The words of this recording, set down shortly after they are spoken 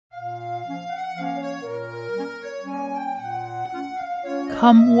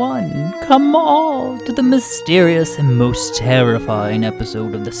Come one, come all, to the mysterious and most terrifying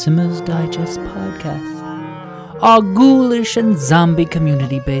episode of the Simmers Digest podcast, our ghoulish and zombie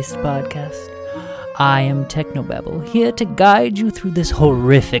community-based podcast. I am Technobabble, here to guide you through this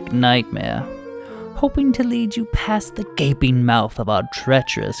horrific nightmare, hoping to lead you past the gaping mouth of our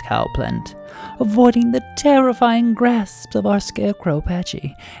treacherous cowplant, avoiding the terrifying grasps of our scarecrow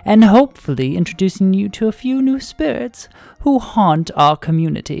Patchy, and hopefully introducing you to a few new spirits who haunt our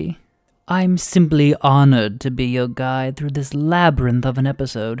community. I'm simply honored to be your guide through this labyrinth of an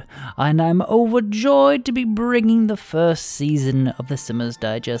episode, and I'm overjoyed to be bringing the first season of the Simmers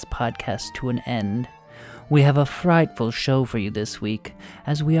Digest podcast to an end. We have a frightful show for you this week,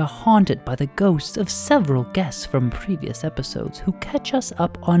 as we are haunted by the ghosts of several guests from previous episodes who catch us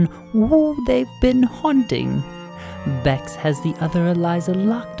up on who they've been haunting. Bex has the other Eliza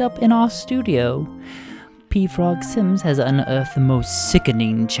locked up in our studio. P-Frog Sims has unearthed the most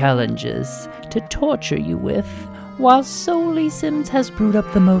sickening challenges to torture you with, while Solely Sims has brewed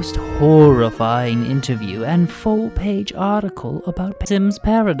up the most horrifying interview and full-page article about Sims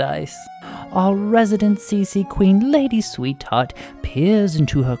Paradise. Our resident CC Queen, Lady Sweetheart, peers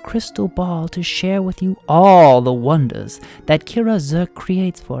into her crystal ball to share with you all the wonders that Kira Zerk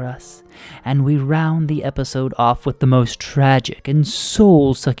creates for us. And we round the episode off with the most tragic and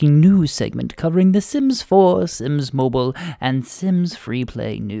soul-sucking news segment covering the Sims 4, Sims Mobile, and Sims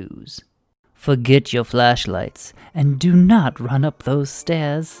Freeplay news. Forget your flashlights, and do not run up those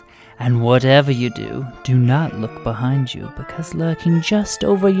stairs. And whatever you do, do not look behind you, because lurking just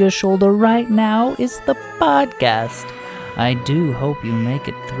over your shoulder right now is the podcast. I do hope you make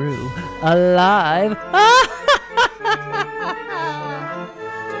it through alive.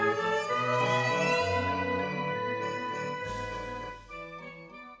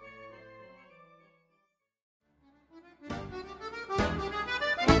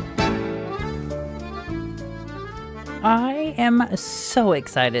 I am so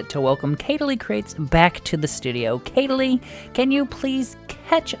excited to welcome Catalie Creates back to the studio. Catalie, can you please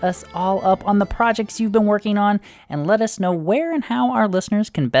catch us all up on the projects you've been working on and let us know where and how our listeners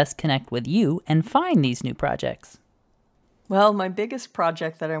can best connect with you and find these new projects? Well, my biggest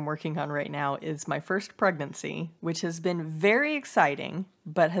project that I'm working on right now is my first pregnancy, which has been very exciting,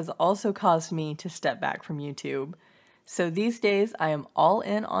 but has also caused me to step back from YouTube. So these days I am all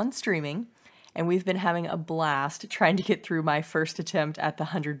in on streaming, and we've been having a blast trying to get through my first attempt at the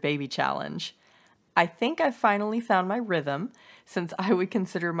 100 Baby Challenge. I think I've finally found my rhythm, since I would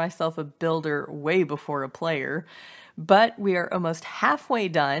consider myself a builder way before a player, but we are almost halfway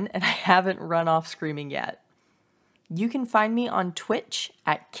done and I haven't run off screaming yet. You can find me on Twitch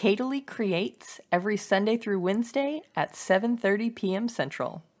at Catalie Creates every Sunday through Wednesday at 7:30 p.m.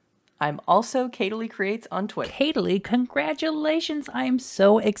 Central. I'm also Catalie Creates on Twitter. Catalie, congratulations! I am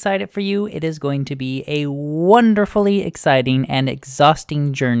so excited for you. It is going to be a wonderfully exciting and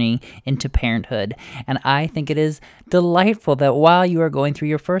exhausting journey into parenthood. And I think it is delightful that while you are going through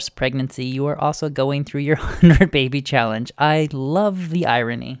your first pregnancy, you are also going through your 100 Baby Challenge. I love the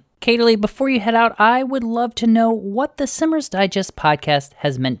irony. Catalie, before you head out, I would love to know what the Simmers Digest podcast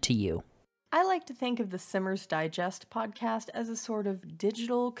has meant to you. I like to think of the Simmers Digest podcast as a sort of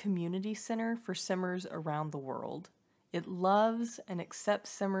digital community center for Simmers around the world. It loves and accepts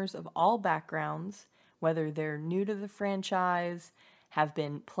Simmers of all backgrounds, whether they're new to the franchise, have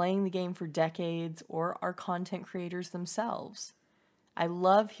been playing the game for decades, or are content creators themselves. I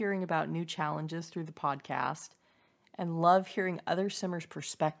love hearing about new challenges through the podcast, and love hearing other Simmers'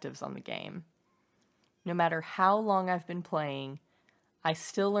 perspectives on the game. No matter how long I've been playing, I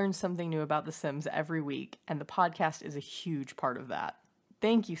still learn something new about The Sims every week, and the podcast is a huge part of that.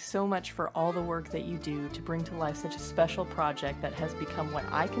 Thank you so much for all the work that you do to bring to life such a special project that has become what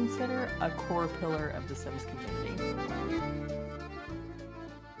I consider a core pillar of The Sims community.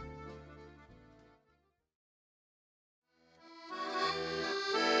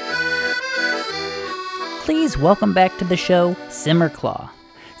 Please welcome back to the show, Simmerclaw.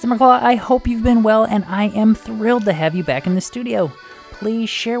 Simmerclaw, I hope you've been well, and I am thrilled to have you back in the studio. Please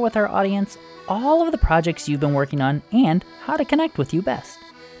share with our audience all of the projects you've been working on and how to connect with you best.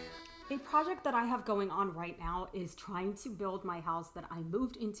 A project that I have going on right now is trying to build my house that I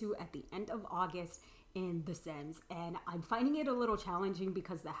moved into at the end of August in The Sims. And I'm finding it a little challenging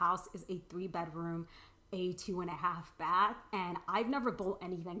because the house is a 3-bedroom, a 2.5 bath, and I've never built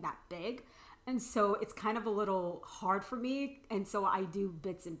anything that big. And so it's kind of a little hard for me. And so I do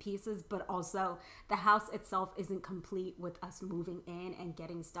bits and pieces, but also the house itself isn't complete with us moving in and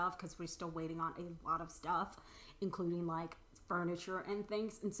getting stuff because we're still waiting on a lot of stuff, including like furniture and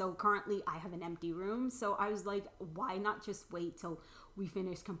things. And so currently I have an empty room. So I was like, why not just wait till we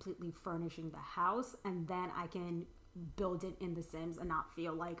finish completely furnishing the house, and then I can build it in The Sims and not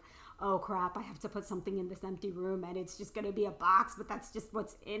feel like, oh crap, I have to put something in this empty room and it's just going to be a box, but that's just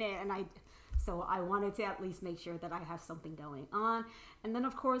what's in it. So I wanted to at least make sure that I have something going on. And then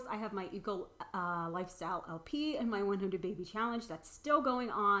of course I have my Eco Lifestyle LP and my 100 Baby Challenge that's still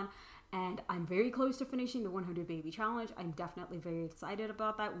going on. And I'm very close to finishing the 100 Baby Challenge. I'm definitely very excited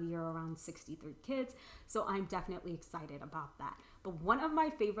about that. We are around 63 kids, so I'm definitely excited about that. But one of my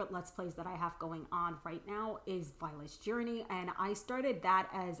favorite Let's Plays that I have going on right now is Violet's Journey. And I started that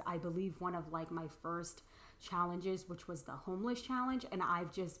as, I believe, one of like my first challenges, which was the homeless challenge. And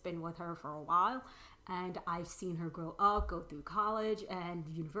I've just been with her for a while. And I've seen her grow up, go through college and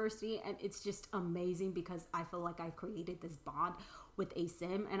university. And it's just amazing because I feel like I've created this bond with a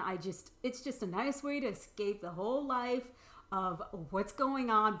Sim. And it's just a nice way to escape the whole life of what's going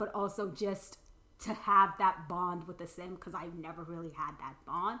on, but also just to have that bond with the Sim, because I've never really had that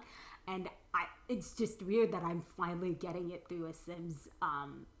bond. And it's just weird that I'm finally getting it through a Sims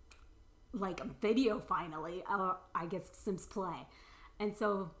like video finally, I guess Sims Play. And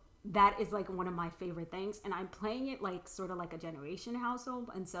so that is like one of my favorite things, and I'm playing it like sort of like a generation household,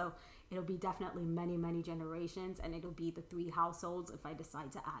 and so it'll be definitely many generations, and it'll be the 3 households. If I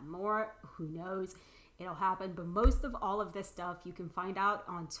decide to add more, who knows, it'll happen. But most of all of this stuff you can find out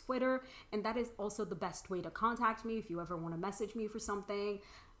on Twitter, and that is also the best way to contact me if you ever want to message me for something.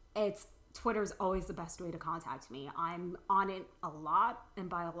 Twitter's always the best way to contact me. I'm on it a lot, and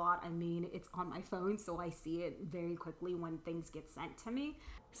by a lot I mean it's on my phone, so I see it very quickly when things get sent to me.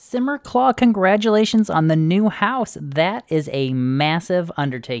 Simmerclaw, congratulations on the new house. That is a massive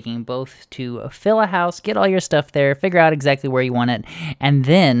undertaking, both to fill a house, get all your stuff there, figure out exactly where you want it, and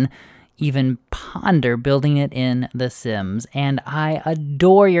then even ponder building it in The Sims. And I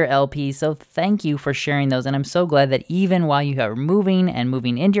adore your LP, so thank you for sharing those. And I'm so glad that even while you are moving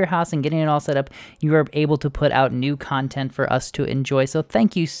into your house and getting it all set up, you are able to put out new content for us to enjoy. So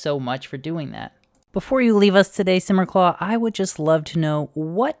thank you so much for doing that. Before you leave us today, Simmerclaw, I would just love to know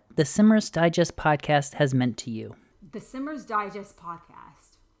what the Simmers Digest podcast has meant to you. The Simmers Digest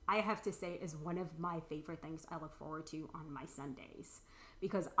podcast, I have to say, is one of my favorite things I look forward to on my Sundays,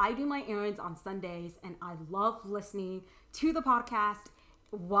 because I do my errands on Sundays and I love listening to the podcast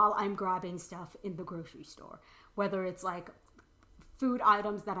while I'm grabbing stuff in the grocery store, whether it's like food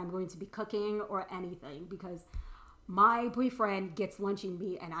items that I'm going to be cooking or anything, because my boyfriend gets lunching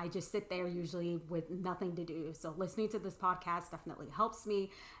meat and I just sit there usually with nothing to do. So listening to this podcast definitely helps me,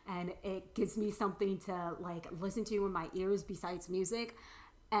 and it gives me something to like listen to in my ears besides music.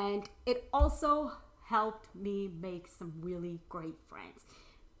 And it also helped me make some really great friends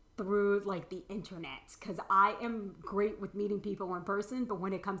through like the internet, because I am great with meeting people in person, but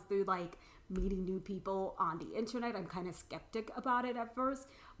when it comes through like meeting new people on the internet, I'm kind of skeptic about it at first.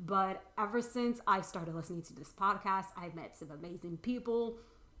 But ever since I started listening to this podcast, I've met some amazing people,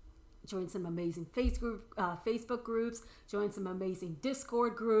 joined some amazing Facebook groups, joined some amazing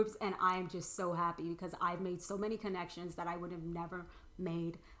Discord groups, and I'm just so happy because I've made so many connections that I would have never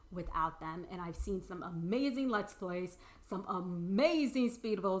made without them. And I've seen some amazing Let's Plays, some amazing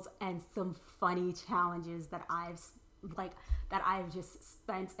speedables, and some funny challenges that I've just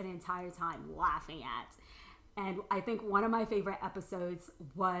spent an entire time laughing at. And I think one of my favorite episodes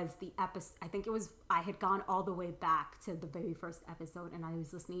was I had gone all the way back to the very first episode, and I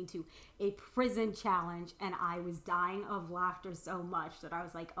was listening to a prison challenge, and I was dying of laughter so much that I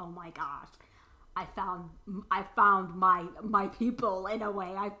was like, oh my gosh, I found my people in a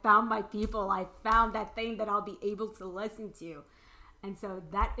way. I found my people. I found that thing that I'll be able to listen to. And so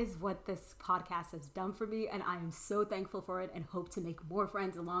that is what this podcast has done for me, and I am so thankful for it and hope to make more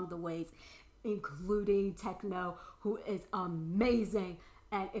friends along the ways, including Techno, who is amazing.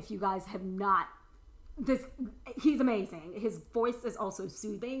 And if you guys have not, he's amazing. His voice is also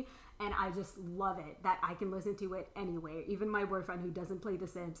soothing, and I just love it that I can listen to it anywhere. Even my boyfriend, who doesn't play The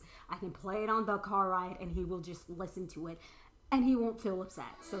Sims, I can play it on the car ride and he will just listen to it and he won't feel upset.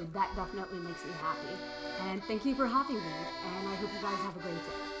 So that definitely makes me happy. And thank you for having me, and I hope you guys have a great day.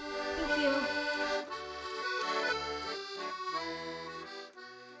 Thank you.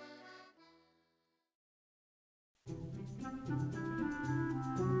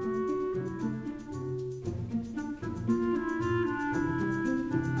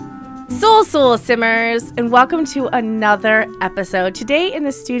 Soul Simmers, and welcome to another episode. Today in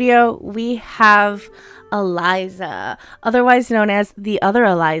the studio we have Eliza, otherwise known as the other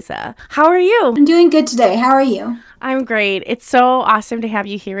Eliza. How are you? I'm doing good today. How are you? I'm great. It's so awesome to have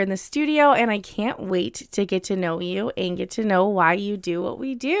you here in the studio, and I can't wait to get to know you and get to know why you do what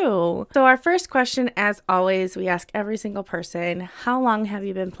we do. So our first question, as always, we ask every single person, how long have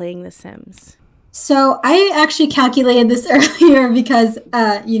you been playing The Sims? So I actually calculated this earlier because,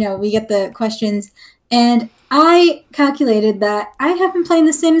 we get the questions, and I calculated that I have been playing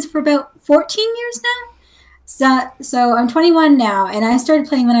The Sims for about 14 years now. So I'm 21 now, and I started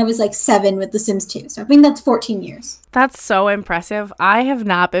playing when I was like 7 with The Sims 2. So I think that's 14 years. That's so impressive. I have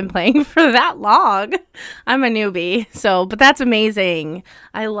not been playing for that long. I'm a newbie, but that's amazing.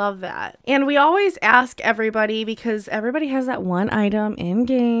 I love that. And we always ask everybody, because everybody has that one item in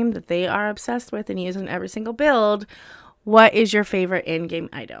game that they are obsessed with and use in every single build. What is your favorite in-game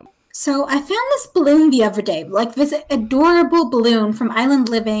item? So I found this balloon the other day, like this adorable balloon from Island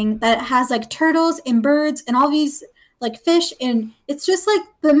Living that has like turtles and birds and all these like fish, and it's just like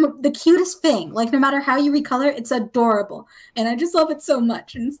the cutest thing. Like no matter how you recolor, it's adorable, and I just love it so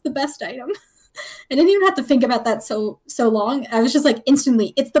much, and it's the best item. I didn't even have to think about that so long. I was just like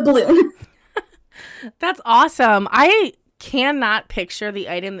instantly, it's the balloon. That's awesome. I cannot picture the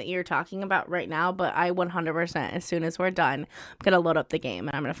item that you're talking about right now, but I 100%, as soon as we're done, I'm going to load up the game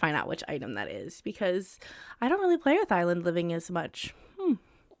and I'm going to find out which item that is, because I don't really play with Island Living as much.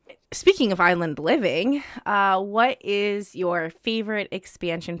 Speaking of Island Living, what is your favorite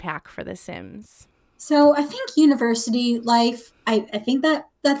expansion pack for The Sims? So I think University Life, I think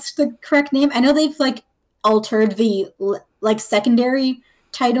that's the correct name. I know they've like altered the like secondary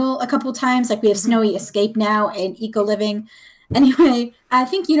title a couple times, like we have Snowy Escape now and Eco Living. Anyway, I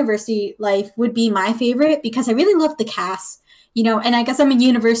think University Life would be my favorite because I really love the cast, and I guess I'm a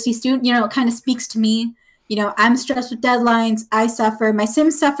university student, it kind of speaks to me. I'm stressed with deadlines. I suffer. My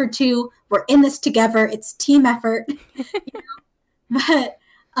Sims suffer too. We're in this together. It's team effort. But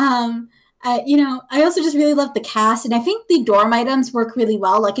I also just really love the cast, and I think the dorm items work really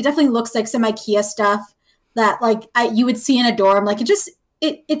well. Like it definitely looks like some IKEA stuff that like you would see in a dorm. Like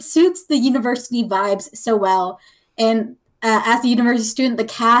it suits the university vibes so well. And as a university student, the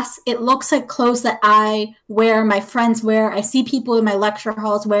cast, it looks like clothes that I wear, my friends wear. I see people in my lecture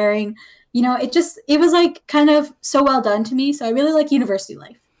halls wearing. It was like kind of so well done to me. So I really like University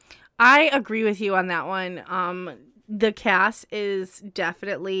Life. I agree with you on that one. The cast is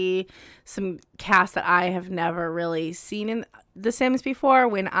definitely some cast that I have never really seen in The Sims before.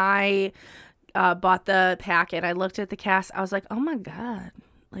 When I bought the pack and I looked at the cast, I was like, oh my God,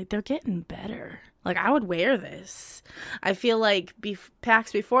 like they're getting better. Like I would wear this. I feel like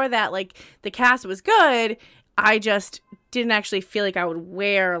packs before that, like the cast was good. I just didn't actually feel like I would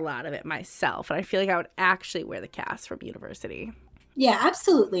wear a lot of it myself. And I feel like I would actually wear the cast from University. Yeah,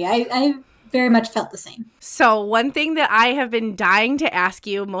 absolutely. I very much felt the same. So one thing that I have been dying to ask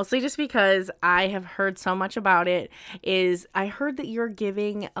you, mostly just because I have heard so much about it, is I heard that you're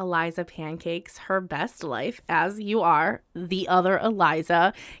giving Eliza Pancakes her best life, as you are the other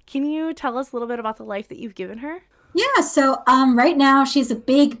Eliza. Can you tell us a little bit about the life that you've given her? Yeah, so right now she has a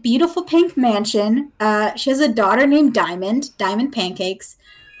big, beautiful pink mansion. She has a daughter named Diamond Pancakes,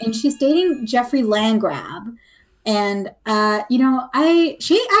 and she's dating Jeffrey Landgrab. And,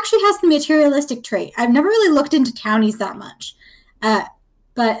 she actually has the materialistic trait. I've never really looked into townies that much.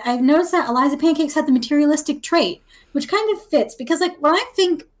 But I've noticed that Eliza Pancakes had the materialistic trait, which kind of fits because, like, when I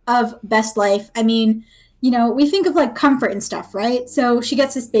think of best life, I mean, we think of, like, comfort and stuff, right? So she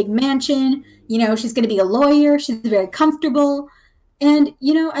gets this big mansion. She's going to be a lawyer. She's very comfortable. And,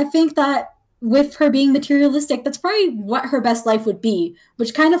 I think that with her being materialistic, that's probably what her best life would be,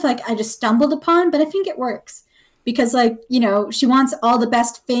 which kind of, like, I just stumbled upon, but I think it works. Because, like, she wants all the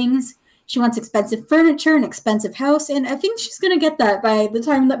best things. She wants expensive furniture, an expensive house, and I think she's going to get that by the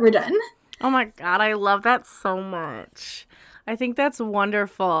time that we're done. Oh my God, I love that so much. I think that's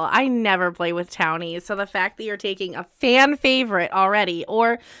wonderful. I never play with townies, so the fact that you're taking a fan favorite already,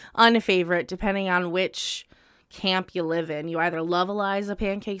 or unfavorite, depending on which camp you live in. You either love Eliza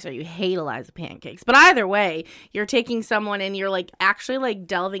Pancakes or you hate Eliza Pancakes. But either way, you're taking someone and you're like actually like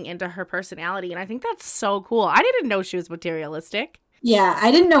delving into her personality. And I think that's so cool. I didn't know she was materialistic. Yeah, I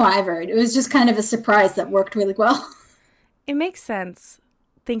didn't know either. It was just kind of a surprise that worked really well. It makes sense.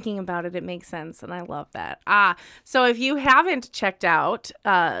 Thinking about it, it makes sense. And I love that. So if you haven't checked out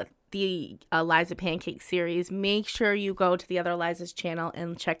the Eliza Pancake series, make sure you go to the other Eliza's channel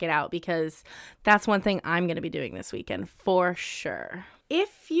and check it out, because that's one thing I'm going to be doing this weekend for sure.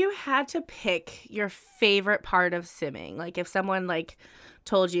 If you had to pick your favorite part of simming, like if someone like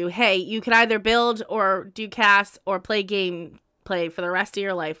told you, hey, you can either build or do casts or play gameplay for the rest of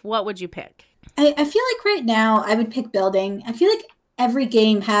your life, what would you pick? I feel like right now I would pick building. I feel like every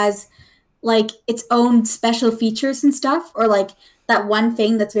game has like its own special features and stuff, or like that one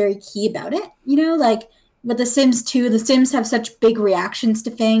thing that's very key about it. Like with The Sims 2, The Sims have such big reactions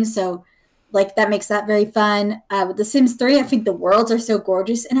to things, so like that makes that very fun. With The Sims 3, I think the worlds are so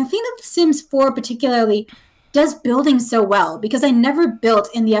gorgeous, and I think that The Sims 4 particularly does building so well, because I never built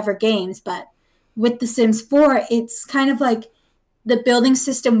in the other games, but with The Sims 4, it's kind of like the building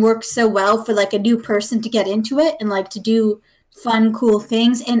system works so well for like a new person to get into it and like to do fun, cool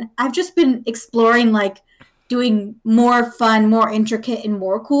things. And I've just been exploring like doing more fun, more intricate, and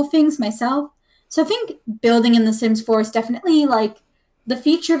more cool things myself. So I think building in The Sims 4 is definitely like the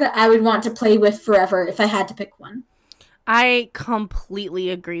feature that I would want to play with forever if I had to pick one. I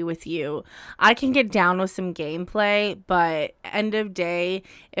completely agree with you. I can get down with some gameplay, but end of day,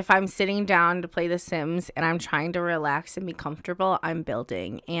 if I'm sitting down to play The Sims and I'm trying to relax and be comfortable, I'm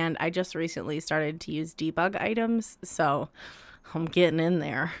building. And I just recently started to use debug items, so I'm getting in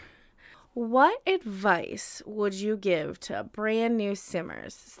there. What advice would you give to brand new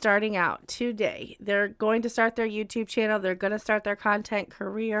Simmers starting out today? They're going to start their YouTube channel, they're going to start their content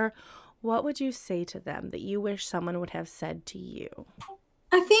career. What would you say to them that you wish someone would have said to you?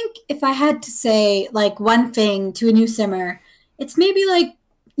 I think if I had to say like one thing to a new simmer, it's maybe like,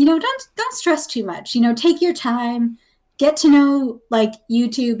 don't stress too much. Take your time, get to know like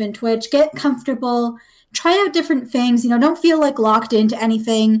YouTube and Twitch, get comfortable, try out different things. Don't feel like locked into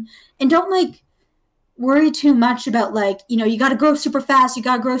anything, and don't like worry too much about like, you got to grow super fast, you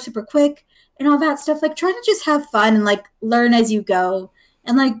got to grow super quick and all that stuff. Like try to just have fun and like learn as you go,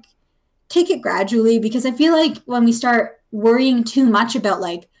 and like take it gradually, because I feel like when we start worrying too much about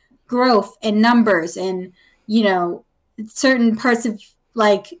like growth and numbers and, certain parts of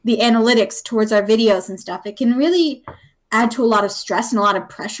like the analytics towards our videos and stuff, it can really add to a lot of stress and a lot of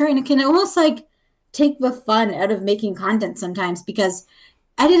pressure. And it can almost like take the fun out of making content sometimes, because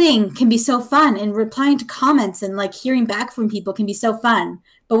editing can be so fun and replying to comments and like hearing back from people can be so fun.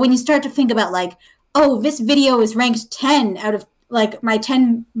 But when you start to think about like, oh, this video is ranked 10 out of like my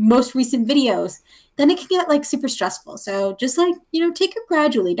 10 most recent videos, then it can get like super stressful. So just like, take it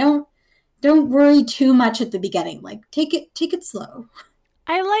gradually. Don't worry too much at the beginning. Like take it slow.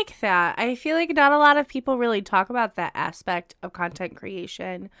 I like that. I feel like not a lot of people really talk about that aspect of content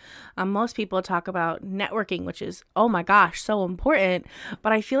creation. Most people talk about networking, which is, oh my gosh, so important.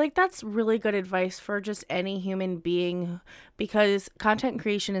 But I feel like that's really good advice for just any human being, because content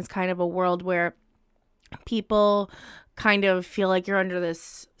creation is kind of a world where people kind of feel like you're under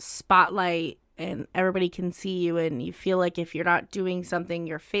this spotlight and everybody can see you, and you feel like if you're not doing something,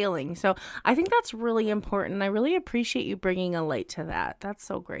 you're failing. So I think that's really important. I really appreciate you bringing a light to that. That's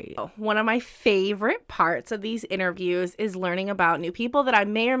so great. One of my favorite parts of these interviews is learning about new people that I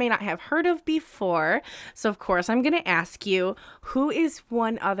may or may not have heard of before. So of course, I'm going to ask you, who is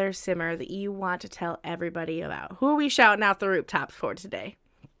one other simmer that you want to tell everybody about? Who are we shouting out the rooftops for today?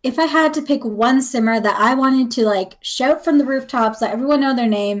 If I had to pick one simmer that I wanted to like shout from the rooftops, let everyone know their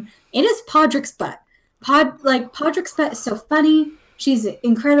name, it is Podrick's Butt. Podrick's Butt is so funny. She's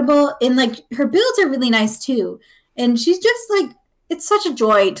incredible, and like her builds are really nice too. And she's just like, it's such a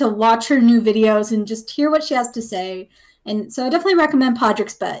joy to watch her new videos and just hear what she has to say. And so I definitely recommend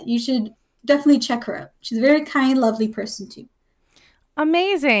Podrick's Butt. You should definitely check her out. She's a very kind, lovely person too.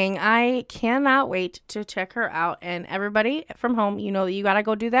 Amazing. I cannot wait to check her out. And everybody from home, you know that you got to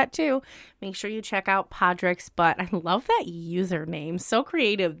go do that too. Make sure you check out Podrick's Butt. I love that username. So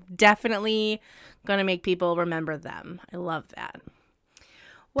creative. Definitely going to make people remember them. I love that.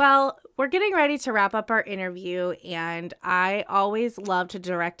 Well, we're getting ready to wrap up our interview, and I always love to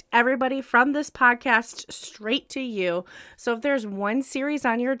direct everybody from this podcast straight to you. So if there's one series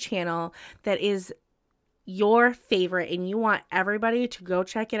on your channel that is your favorite and you want everybody to go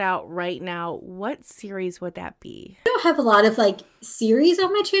check it out right now, what series would that be? I don't have a lot of like series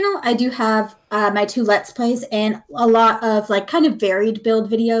on my channel. I do have my 2 Let's Plays and a lot of like kind of varied build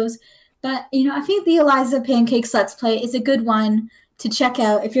videos. But, I think the Eliza Pancakes Let's Play is a good one to check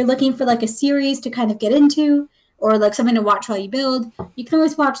out if you're looking for like a series to kind of get into, or like something to watch while you build. You can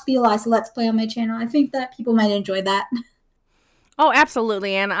always watch the Eliza Let's Play on my channel. I think that people might enjoy that. Oh,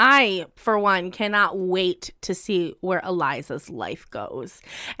 absolutely. And I, for one, cannot wait to see where Eliza's life goes.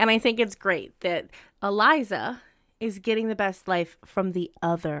 And I think it's great that Eliza is getting the best life from the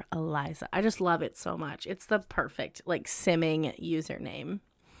other Eliza. I just love it so much. It's the perfect, like, simming username.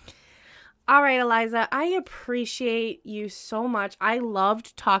 All right, Eliza, I appreciate you so much. I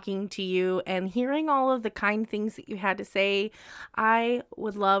loved talking to you and hearing all of the kind things that you had to say. I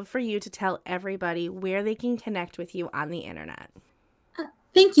would love for you to tell everybody where they can connect with you on the internet.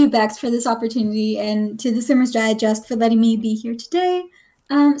 Thank you, Bex, for this opportunity, and to the Simmers Digest for letting me be here today.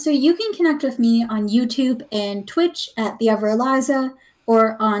 So you can connect with me on YouTube and Twitch at The Ever Eliza,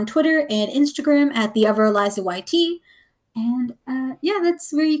 or on Twitter and Instagram at The Ever Eliza YT. And yeah,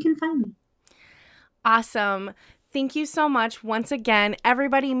 that's where you can find me. Awesome. Thank you so much once again.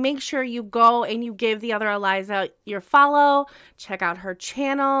 Everybody, make sure you go and you give The Other Eliza your follow. Check out her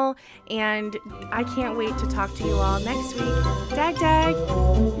channel. And I can't wait to talk to you all next week. Dag, dag.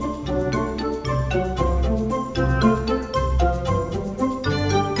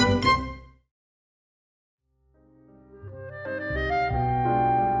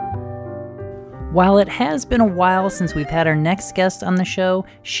 While it has been a while since we've had our next guest on the show,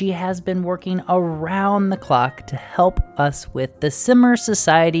 she has been working around the clock to help us with the Simmer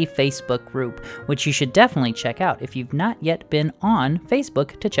Society Facebook group, which you should definitely check out if you've not yet been on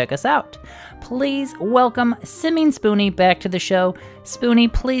Facebook to check us out. Please welcome Simming Spoonie back to the show.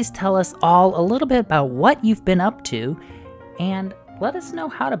 Spoonie, please tell us all a little bit about what you've been up to, and let us know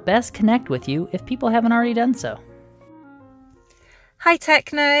how to best connect with you if people haven't already done so. Hi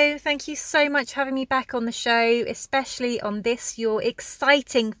Techno, thank you so much for having me back on the show, especially on this, your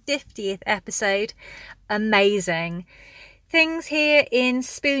exciting 50th episode. Amazing. Things here in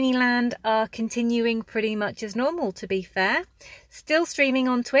Spoonieland are continuing pretty much as normal, to be fair. Still streaming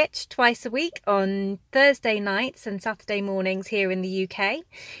on Twitch twice a week on Thursday nights and Saturday mornings here in the UK.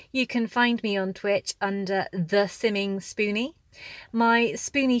 You can find me on Twitch under The Simming Spoonie. My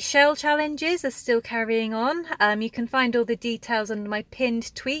Spoonie Shell challenges are still carrying on. You can find all the details under my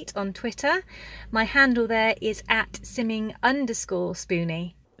pinned tweet on Twitter. My handle there is at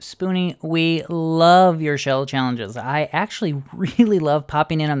simming_spoonie. Spoonie, we love your shell challenges. I actually really love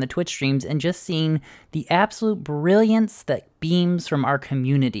popping in on the Twitch streams and just seeing the absolute brilliance that beams from our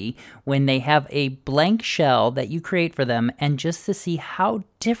community when they have a blank shell that you create for them, and just to see how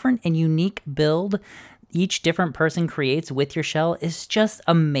different and unique build each different person creates with your shell is just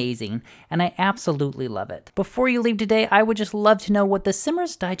amazing, and I absolutely love it. Before you leave today, I would just love to know what the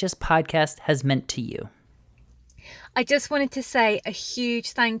Simmers Digest podcast has meant to you. I just wanted to say a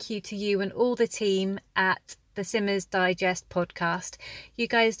huge thank you to you and all the team at the Simmers Digest podcast. You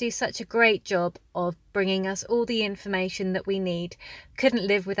guys do such a great job of bringing us all the information that we need. Couldn't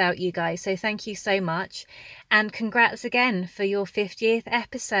live without you guys, so thank you so much. And congrats again for your 50th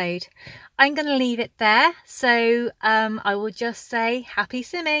episode. I'm going to leave it there, so I will just say happy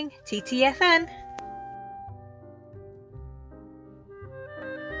simming, TTFN.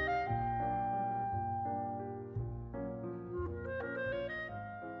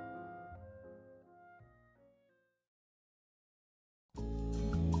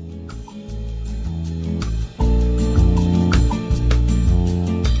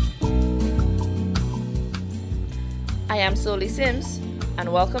 I am Soli Sims,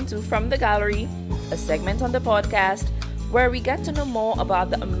 and welcome to From the Gallery, a segment on the podcast where we get to know more about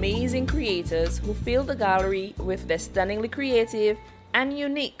the amazing creators who fill the gallery with their stunningly creative and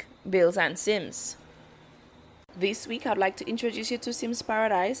unique builds and sims. This week I'd like to introduce you to Sims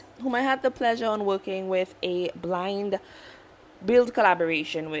Paradise, whom I had the pleasure on working with a blind build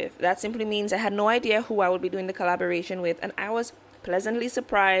collaboration with. That simply means I had no idea who I would be doing the collaboration with, and I was pleasantly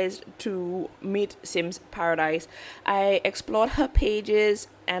surprised to meet Sims Paradise. I explored her pages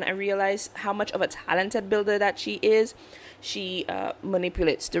and I realized how much of a talented builder that she is. She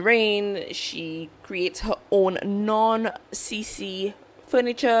manipulates terrain, she creates her own non-CC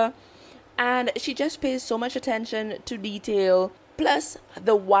furniture, and she just pays so much attention to detail. Plus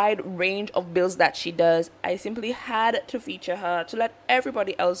the wide range of builds that she does. I simply had to feature her to let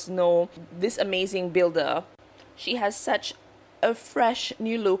everybody else know this amazing builder. She has such a fresh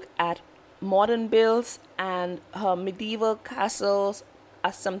new look at modern builds, and her medieval castles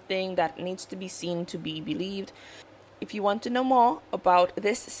are something that needs to be seen to be believed. If you want to know more about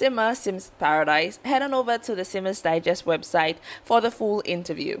this simmer, Sims Paradise, head on over to the Simmers Digest website for the full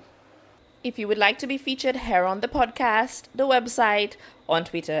interview. If you would like to be featured here on the podcast, the website, on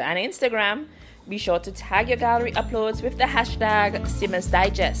Twitter and Instagram, be sure to tag your gallery uploads with the hashtag Simmers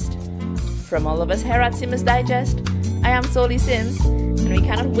Digest. From all of us here at Simmers Digest, I am Soli Sims, and we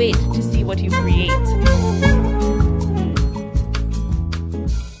cannot wait to see what you create.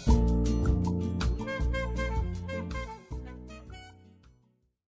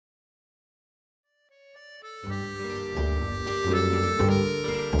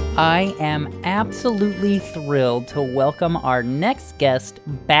 I am absolutely thrilled to welcome our next guest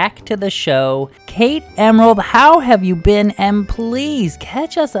back to the show. Kate Emerald, how have you been? And please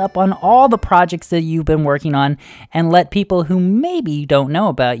catch us up on all the projects that you've been working on, and let people who maybe don't know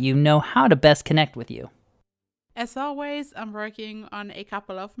about you know how to best connect with you. As always, I'm working on a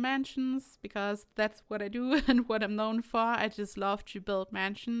couple of mansions because that's what I do and what I'm known for. I just love to build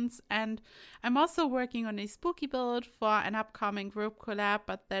mansions. And I'm also working on a spooky build for an upcoming group collab,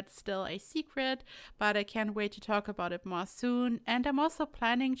 but that's still a secret. But I can't wait to talk about it more soon. And I'm also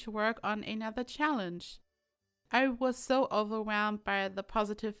planning to work on another challenge. I was so overwhelmed by the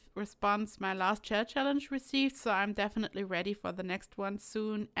positive response my last chair challenge received, so I'm definitely ready for the next one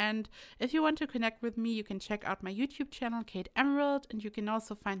soon. And if you want to connect with me, you can check out my YouTube channel, Kate Emerald, and you can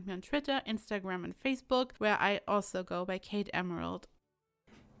also find me on Twitter, Instagram, and Facebook, where I also go by Kate Emerald.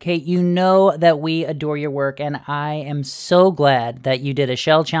 Kate, you know that we adore your work, and I am so glad that you did a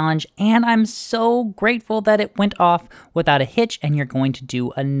shell challenge, and I'm so grateful that it went off without a hitch, and you're going to do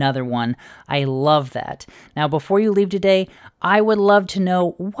another one. I love that. Now, before you leave today, I would love to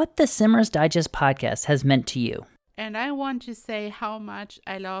know what the Simmers Digest podcast has meant to you. And I want to say how much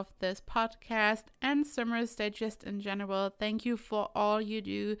I love this podcast and Simmers Digest in general. Thank you for all you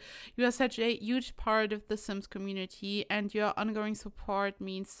do. You are such a huge part of the Sims community, and your ongoing support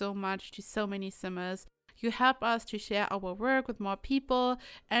means so much to so many Simmers. You help us to share our work with more people,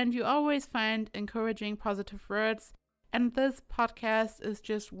 and you always find encouraging, positive words. And this podcast is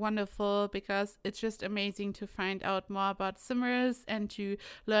just wonderful because it's just amazing to find out more about Simmers and to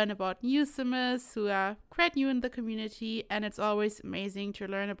learn about new Simmers who are quite new in the community. And it's always amazing to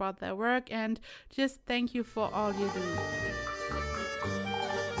learn about their work, and just thank you for all you do.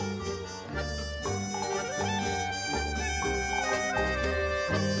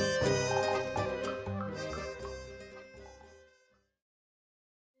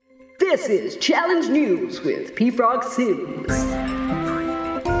 This is Challenge News with P-Frog Sims.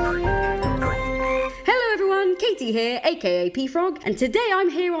 Hello everyone, Katie here, aka P-Frog, and today I'm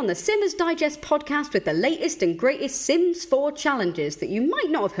here on the Simmers Digest podcast with the latest and greatest Sims 4 challenges that you might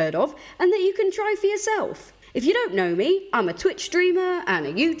not have heard of and that you can try for yourself. If you don't know me, I'm a Twitch streamer and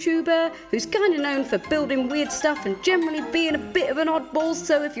a YouTuber who's kind of known for building weird stuff and generally being a bit of an oddball,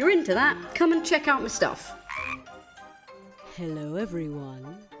 so if you're into that, come and check out my stuff. Hello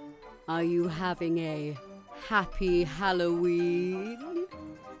everyone. Are you having a happy Halloween?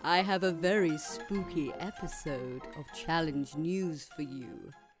 I have a very spooky episode of Challenge News for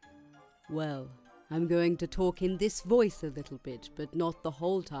you. Well, I'm going to talk in this voice a little bit, but not the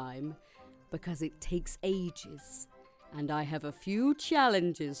whole time, because it takes ages, and I have a few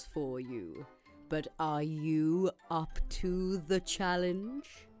challenges for you. But are you up to the challenge?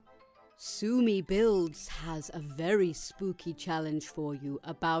 Sumi Builds has a very spooky challenge for you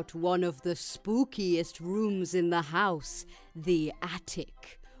about one of the spookiest rooms in the house, the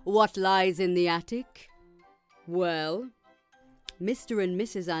attic. What lies in the attic? Well, Mr. and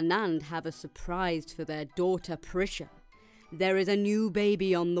Mrs. Anand have a surprise for their daughter Prisha. There is a new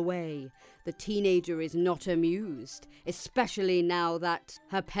baby on the way. The teenager is not amused, especially now that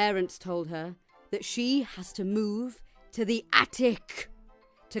her parents told her that she has to move to the attic.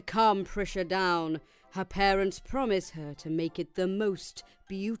 To calm Prisha down, her parents promise her to make it the most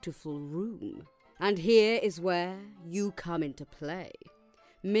beautiful room. And here is where you come into play.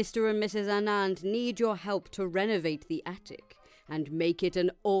 Mr. and Mrs. Anand need your help to renovate the attic and make it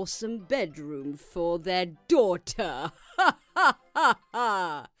an awesome bedroom for their daughter. Ha ha ha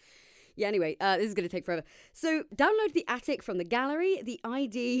ha! Yeah, anyway, this is going to take forever. So, download the attic from the gallery. The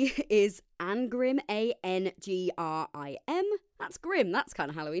ID is Angrim, A-N-G-R-I-M. That's grim, that's kind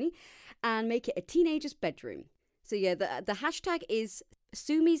of Halloween-y. And make it a teenager's bedroom. So yeah, the hashtag is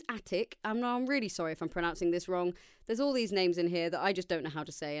Sumi's Attic. I'm really sorry if I'm pronouncing this wrong. There's all these names in here that I just don't know how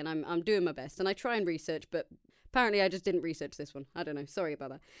to say, and I'm doing my best. And I try and research, but apparently I just didn't research this one. I don't know, sorry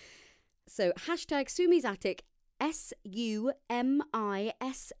about that. So, hashtag Sumi's Attic, SUMISATTIC,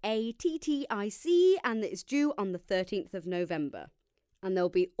 and it's due on the 13th of November. And they'll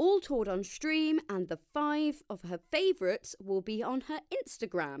be all toured on stream, and the 5 of her favourites will be on her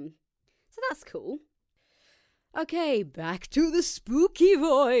Instagram. So that's cool. Okay, back to the spooky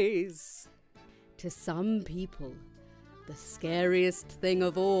voice. To some people, the scariest thing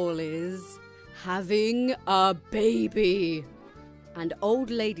of all is having a baby. And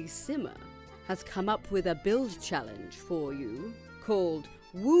Old Lady Simmer has come up with a build challenge for you called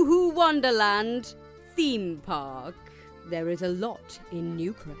Woohoo Wonderland Theme Park. There is a lot in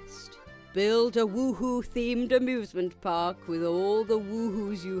Newcrest. Build a woohoo-themed amusement park with all the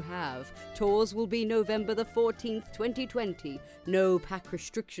woohoos you have. Tours will be November the 14th, 2020. No pack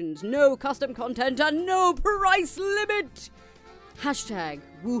restrictions, no custom content, and no price limit! Hashtag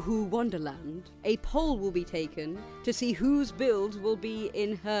Woohoo Wonderland. A poll will be taken to see whose build will be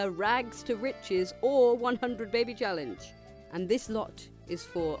in her Rags to Riches or 100 Baby Challenge. And this lot is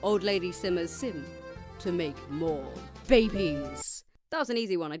for Old Lady Simmer's Sim to make more babies. That was an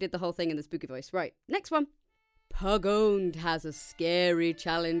easy one. I did the whole thing in the spooky voice. Right, next one. Pug-Owned has a scary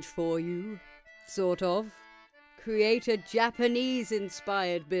challenge for you. Sort of. Create a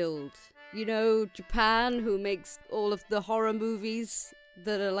Japanese-inspired build. You know, Japan, who makes all of the horror movies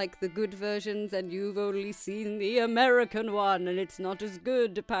that are like the good versions, and you've only seen the American one, and it's not as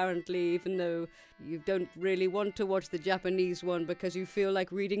good, apparently, even though you don't really want to watch the Japanese one because you feel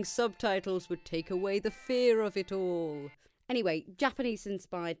like reading subtitles would take away the fear of it all. Anyway,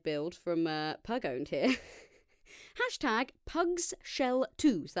 Japanese-inspired build from Pug-Owned here. Hashtag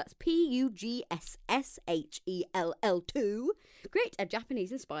PugsShell2, so that's PUGSSHELL2. Create a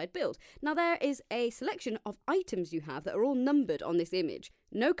Japanese-inspired build. Now there is a selection of items you have that are all numbered on this image.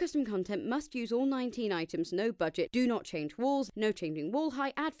 No custom content, must use all 19 items, no budget, do not change walls, no changing wall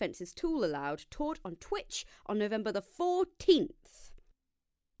height, add fences, tool allowed, taught on Twitch on November the 14th.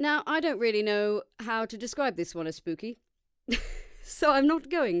 Now, I don't really know how to describe this one as spooky, so I'm not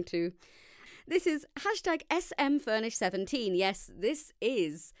going to. This is hashtag SMFurnish17. Yes, this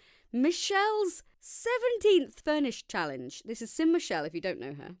is Michelle's 17th Furnish Challenge. This is Sim Michelle, if you don't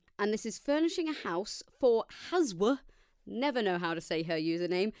know her. And this is furnishing a house for Haswa. Never know how to say her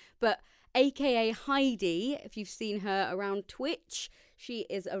username, but aka Heidi, if you've seen her around Twitch. She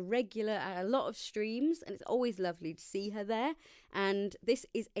is a regular at a lot of streams, and it's always lovely to see her there. And this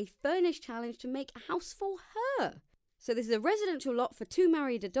is a Furnish challenge to make a house for her. So this is a residential lot for 2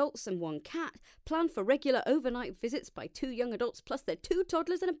 married adults and 1 cat, planned for regular overnight visits by 2 young adults plus their 2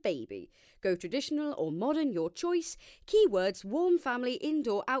 toddlers and a baby. Go traditional or modern, your choice. Keywords: warm family,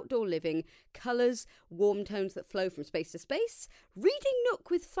 indoor, outdoor living. Colours: warm tones that flow from space to space. Reading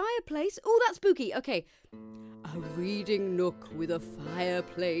nook with fireplace. Oh, that's spooky. Okay. A reading nook with a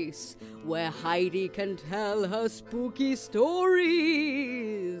fireplace where Heidi can tell her spooky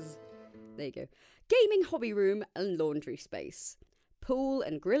stories. There you go. Gaming hobby room and laundry space. Pool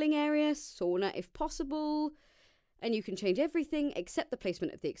and grilling area, sauna if possible. And you can change everything except the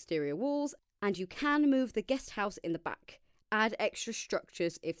placement of the exterior walls, and you can move the guest house in the back. Add extra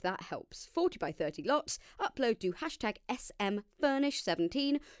structures if that helps. 40 by 30 lots. Upload to hashtag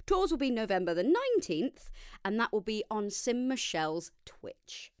SMFurnish17. Tours will be November the 19th, and that will be on Sim Michelle's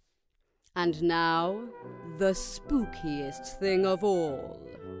Twitch. And now, the spookiest thing of all.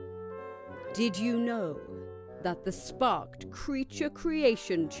 Did you know that the Sparked Creature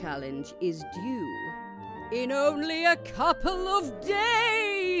Creation Challenge is due in only a couple of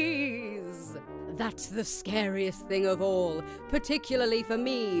days? That's the scariest thing of all, particularly for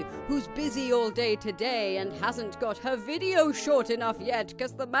me, who's busy all day today and hasn't got her video short enough yet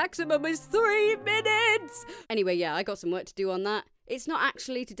because the maximum is 3 minutes. Anyway, yeah, I got some work to do on that. It's not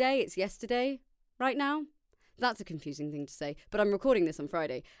actually today, it's yesterday, right now. That's a confusing thing to say, but I'm recording this on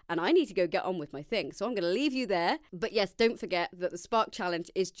Friday, and I need to go get on with my thing, so I'm going to leave you there. But yes, don't forget that the Spark Challenge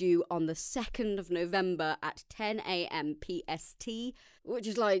is due on the 2nd of November at 10 a.m. PST, which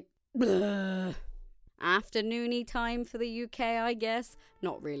is like, afternoony time for the UK, I guess.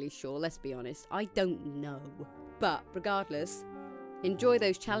 Not really sure, let's be honest. I don't know. But regardless, enjoy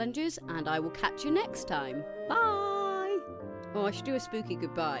those challenges, and I will catch you next time. Bye! Oh, I should do a spooky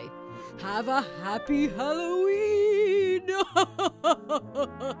goodbye. Have a happy Halloween!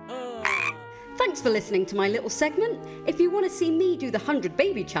 Thanks for listening to my little segment. If you want to see me do the 100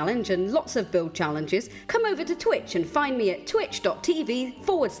 Baby Challenge and lots of build challenges, come over to Twitch and find me at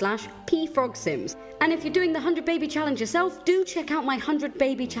twitch.tv/pfrogsims. And if you're doing the 100 Baby Challenge yourself, do check out my 100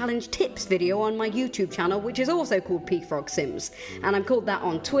 Baby Challenge tips video on my YouTube channel, which is also called pfrogsims. And I'm called that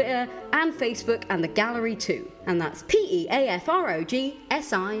on Twitter and Facebook and the gallery too. And that's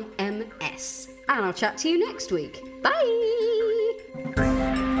PEAFROGSIMS. And I'll chat to you next week. Bye!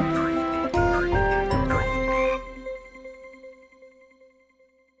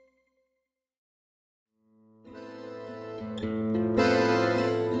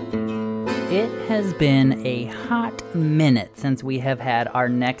 It has been a hot minute since we have had our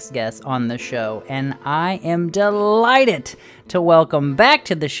next guest on the show, and I am delighted to welcome back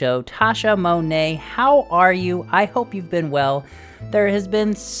to the show Tasha Monet. How are you? I hope you've been well. There has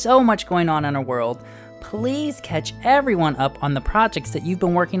been so much going on in our world. Please catch everyone up on the projects that you've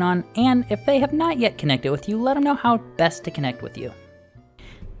been working on, and if they have not yet connected with you, let them know how best to connect with you.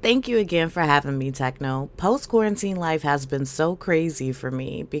 Thank you again for having me, Techno. Post-quarantine life has been so crazy for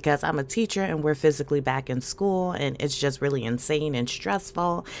me because I'm a teacher and we're physically back in school, and it's just really insane and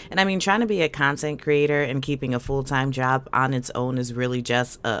stressful. And I mean, trying to be a content creator and keeping a full-time job on its own is really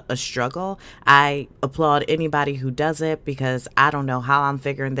just a struggle. I applaud anybody who does it because I don't know how I'm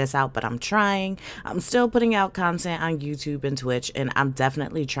figuring this out, but I'm trying. I'm still putting out content on YouTube and Twitch, and I'm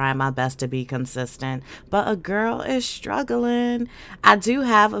definitely trying my best to be consistent, but a girl is struggling. I do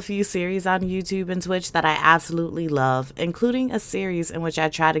have a few series on YouTube and Twitch that I absolutely love, including a series in which I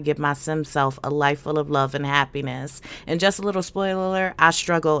try to give my sim self a life full of love and happiness. And just a little spoiler alert, I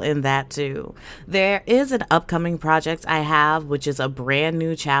struggle in that too. There is an upcoming project I have, which is a brand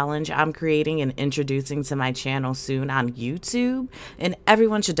new challenge I'm creating and introducing to my channel soon on YouTube, and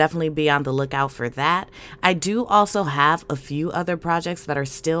everyone should definitely be on the lookout for that. I do also have a few other projects that are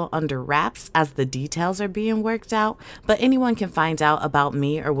still under wraps as the details are being worked out, but anyone can find out about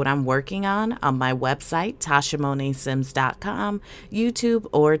me or what I'm working on my website, TashaMonetSims.com, YouTube,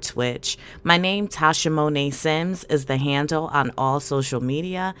 or Twitch. My name, Tasha Monet Sims, is the handle on all social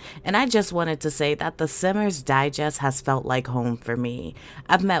media, and I just wanted to say that the Simmers Digest has felt like home for me.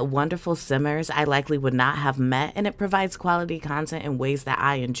 I've met wonderful Simmers I likely would not have met, and it provides quality content in ways that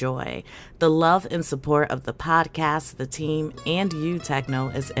I enjoy. The love and support of the podcast, the team, and you, Techno,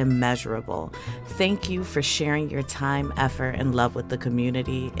 is immeasurable. Thank you for sharing your time, effort, and love with the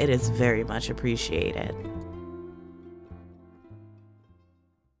community. It is very much appreciated.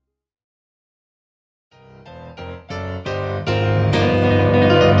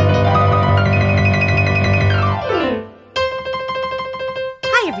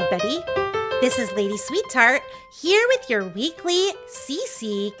 Hi everybody, this is Lady Sweetheart here with your weekly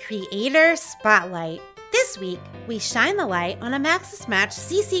CC Creator Spotlight. This week, we shine the light on a Maxis Match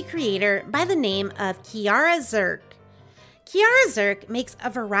CC creator by the name of Kiara Zirk. Kiara Zirk makes a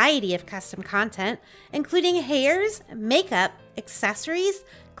variety of custom content, including hairs, makeup, accessories,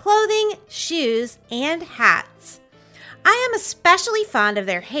 clothing, shoes, and hats. I am especially fond of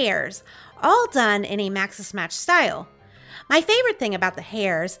their hairs, all done in a Maxis Match style. My favorite thing about the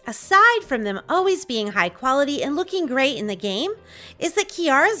hairs, aside from them always being high quality and looking great in the game, is that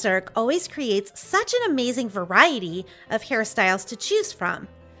Kiara Zirk always creates such an amazing variety of hairstyles to choose from.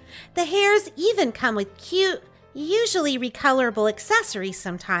 The hairs even come with cute, usually recolorable accessories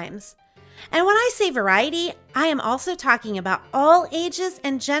sometimes. And when I say variety, I am also talking about all ages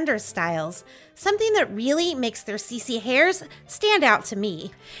and gender styles, something that really makes their CC hairs stand out to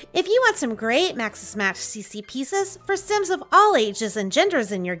me. If you want some great Maxis Match CC pieces for Sims of all ages and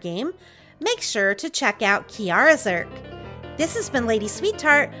genders in your game, make sure to check out Kiara Zirk. This has been Lady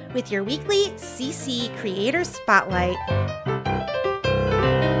Sweetheart with your weekly CC Creator Spotlight.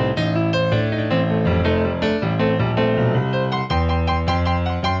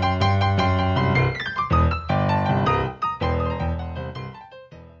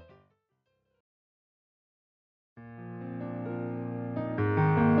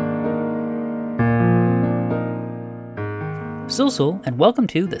 Sulsul, and welcome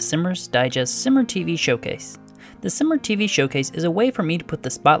to the Simmers Digest Simmer TV Showcase. The Simmer TV Showcase is a way for me to put the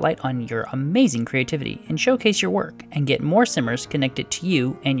spotlight on your amazing creativity and showcase your work and get more Simmers connected to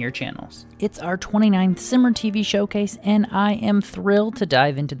you and your channels. It's our 29th Simmer TV Showcase, and I am thrilled to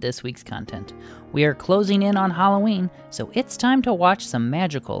dive into this week's content. We are closing in on Halloween, so it's time to watch some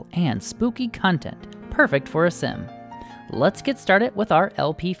magical and spooky content, perfect for a Sim. Let's get started with our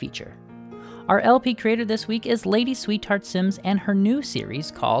LP feature. Our LP creator this week is Lady Sweetheart Sims and her new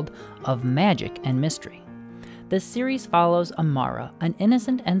series called Of Magic and Mystery. This series follows Amara, an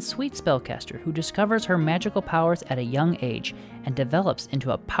innocent and sweet spellcaster who discovers her magical powers at a young age and develops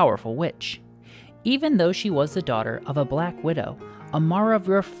into a powerful witch. Even though she was the daughter of a Black Widow, Amara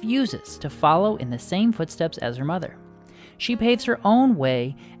refuses to follow in the same footsteps as her mother. She paves her own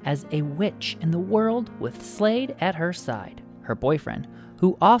way as a witch in the world with Slade at her side, her boyfriend,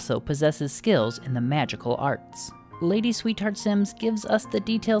 who also possesses skills in the magical arts. Lady Sweetheart Sims gives us the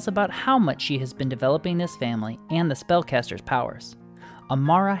details about how much she has been developing this family and the spellcaster's powers.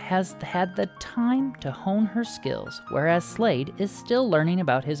 Amara has had the time to hone her skills, whereas Slade is still learning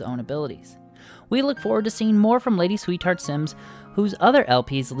about his own abilities. We look forward to seeing more from Lady Sweetheart Sims, whose other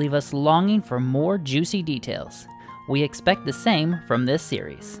LPs leave us longing for more juicy details. We expect the same from this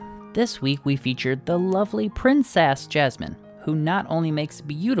series. This week we featured the lovely Princess Jasmine, who not only makes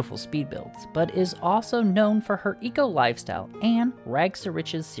beautiful speed builds, but is also known for her eco lifestyle and Rags to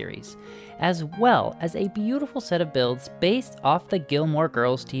Riches series, as well as a beautiful set of builds based off the Gilmore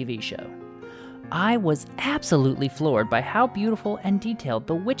Girls TV show. I was absolutely floored by how beautiful and detailed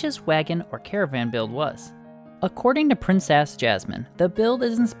the Witch's Wagon or Caravan build was. According to Princess Jasmine, the build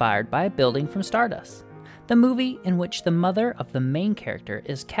is inspired by a building from Stardust, the movie in which the mother of the main character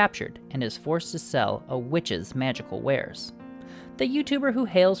is captured and is forced to sell a witch's magical wares. The YouTuber who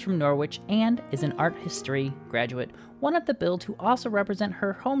hails from Norwich and is an art history graduate wanted the build to also represent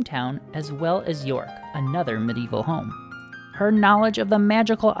her hometown as well as York, another medieval home. Her knowledge of the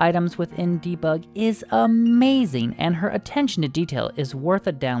magical items within Debug is amazing, and her attention to detail is worth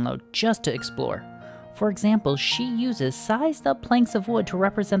a download just to explore. For example, she uses sized up planks of wood to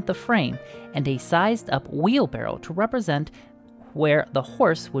represent the frame, and a sized up wheelbarrow to represent where the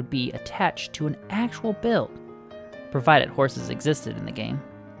horse would be attached to an actual build, provided horses existed in the game.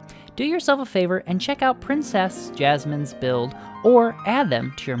 Do yourself a favor and check out Princess Jasmine's build, or add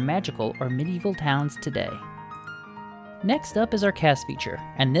them to your magical or medieval towns today. Next up is our cast feature,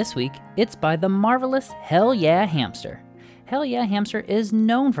 and this week it's by the marvelous Hell Yeah Hamster. Hell Yeah Hamster is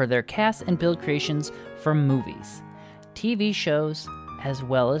known for their cast and build creations for movies, TV shows, as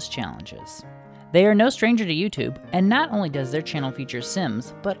well as challenges. They are no stranger to YouTube, and not only does their channel feature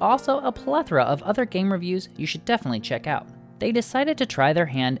Sims, but also a plethora of other game reviews you should definitely check out. They decided to try their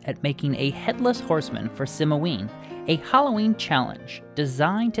hand at making a Headless Horseman for Simoween, a Halloween challenge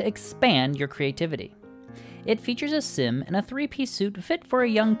designed to expand your creativity. It features a Sim in a three-piece suit fit for a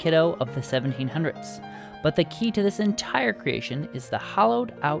young kiddo of the 1700s. But the key to this entire creation is the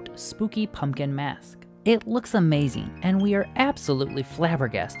hollowed-out spooky pumpkin mask. It looks amazing, and we are absolutely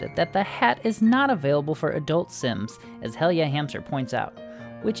flabbergasted that the hat is not available for adult Sims, as Hell Yeah Hamster points out,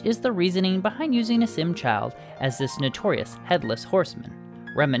 which is the reasoning behind using a Sim child as this notorious Headless Horseman,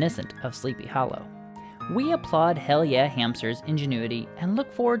 reminiscent of Sleepy Hollow. We applaud Hell Yeah Hamster's ingenuity and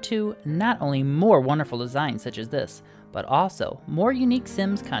look forward to not only more wonderful designs such as this, but also more unique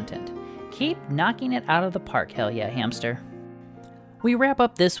Sims content. Keep knocking it out of the park, Hell Yeah Hamster. We wrap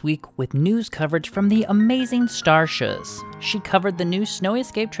up this week with news coverage from the amazing Star Shuz. She covered the new Snowy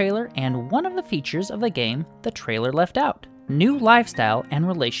Escape trailer and one of the features of the game the trailer left out: new lifestyle and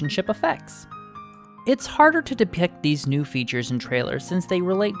relationship effects. It's harder to depict these new features in trailers since they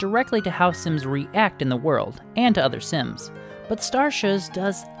relate directly to how Sims react in the world and to other Sims. But Star Shuz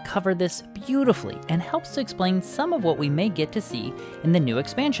does cover this beautifully and helps to explain some of what we may get to see in the new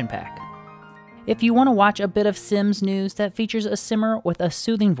expansion pack. If you want to watch a bit of Sims news that features a Simmer with a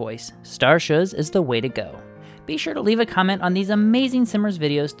soothing voice, Star Shuz is the way to go. Be sure to leave a comment on these amazing Simmers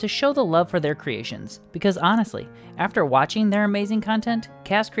videos to show the love for their creations, because honestly, after watching their amazing content,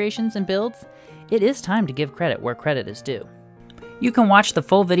 cast creations, and builds, it is time to give credit where credit is due. You can watch the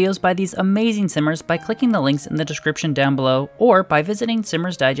full videos by these amazing Simmers by clicking the links in the description down below or by visiting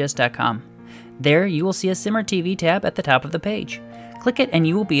simmersdigest.com. There you will see a Simmer TV tab at the top of the page. Click it and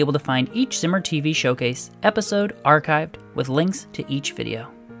you will be able to find each Simmer TV showcase episode archived with links to each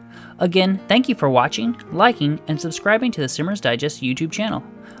video. Again, thank you for watching, liking, and subscribing to the Simmers Digest YouTube channel.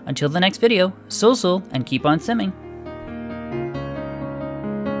 Until the next video, sul and keep on simming.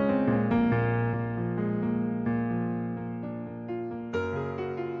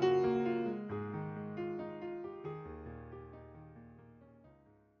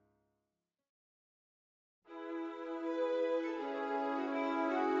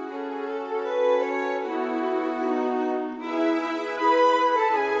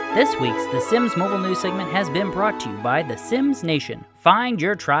 This week's The Sims Mobile News segment has been brought to you by The Sims Nation. Find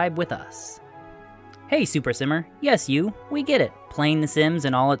your tribe with us. Hey Super Simmer, yes you, we get it, playing The Sims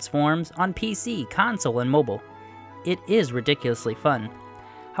in all its forms on PC, console, and mobile. It is ridiculously fun.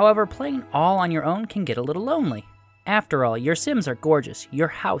 However, playing all on your own can get a little lonely. After all, your Sims are gorgeous, your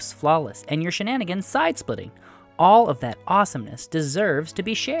house flawless, and your shenanigans side-splitting. All of that awesomeness deserves to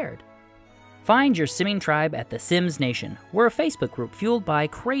be shared. Find your simming tribe at The Sims Nation. We're a Facebook group fueled by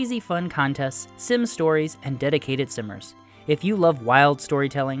crazy fun contests, sim stories, and dedicated simmers. If you love wild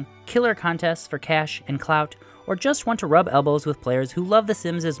storytelling, killer contests for cash and clout, or just want to rub elbows with players who love The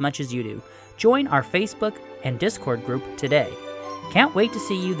Sims as much as you do, join our Facebook and Discord group today. Can't wait to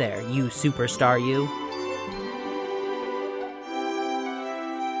see you there, you superstar you.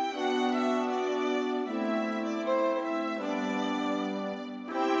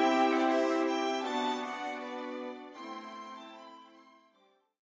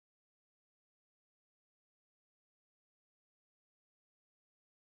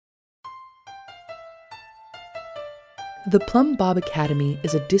 The Plum Bob Academy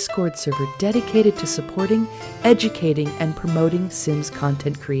is a Discord server dedicated to supporting, educating, and promoting Sims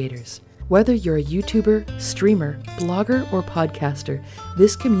content creators. Whether you're a YouTuber, streamer, blogger, or podcaster,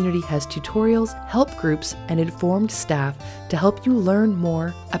 this community has tutorials, help groups, and informed staff to help you learn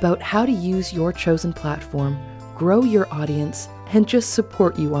more about how to use your chosen platform, grow your audience, and just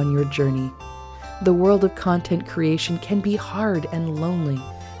support you on your journey. The world of content creation can be hard and lonely,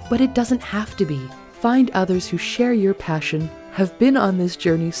 but it doesn't have to be. Find others who share your passion, have been on this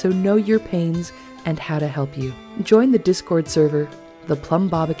journey, so know your pains and how to help you. Join the Discord server, the Plum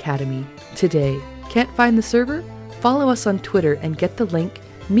Bob Academy, today. Can't find the server? Follow us on Twitter and get the link,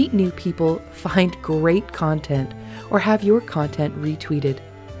 meet new people, find great content, or have your content retweeted.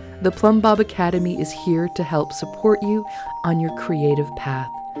 The Plum Bob Academy is here to help support you on your creative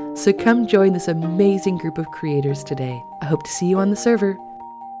path. So come join this amazing group of creators today. I hope to see you on the server.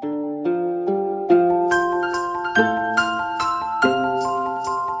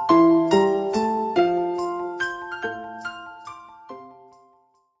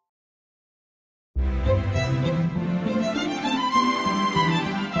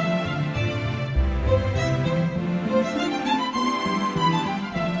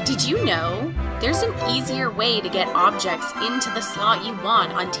 Did you know there's an easier way to get objects into the slot you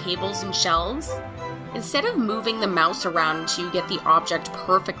want on tables and shelves? Instead of moving the mouse around to get the object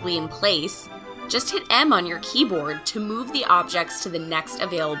perfectly in place, just hit M on your keyboard to move the objects to the next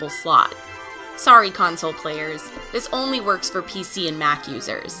available slot. Sorry, console players, this only works for PC and Mac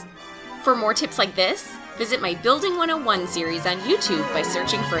users. For more tips like this, visit my Building 101 series on YouTube by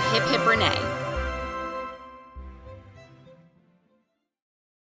searching for Hip Hip Renee.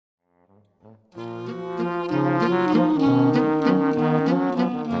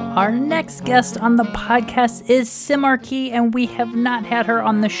 Our next guest on the podcast is Simarkey, and we have not had her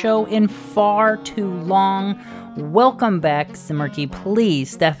on the show in far too long. Welcome back, Simarkey.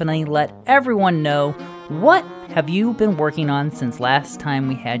 Please, Stephanie, let everyone know, what have you been working on since last time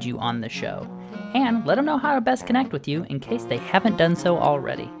we had you on the show? And let them know how to best connect with you in case they haven't done so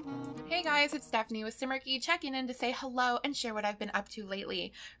already. Hey guys, it's Stephanie with Simarkey checking in to say hello and share what I've been up to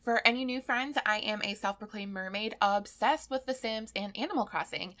lately. For any new friends, I am a self-proclaimed mermaid obsessed with The Sims and Animal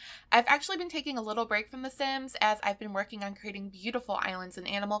Crossing. I've actually been taking a little break from The Sims as I've been working on creating beautiful islands in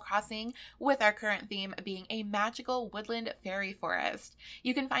Animal Crossing, with our current theme being a magical woodland fairy forest.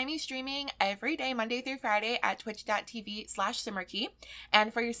 You can find me streaming every day, Monday through Friday at twitch.tv/Simarkey.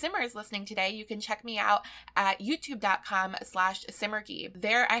 And for your Simmers listening today, you can check me out at youtube.com/Simarkey.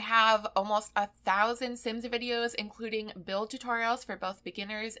 There I have almost 1,000 Sims videos, including build tutorials for both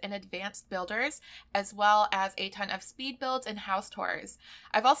beginners and advanced builders, as well as a ton of speed builds and house tours.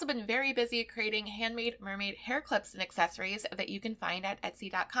 I've also been very busy creating handmade mermaid hair clips and accessories that you can find at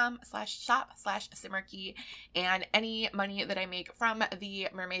etsy.com/shop/Simarkey, and any money that I make from the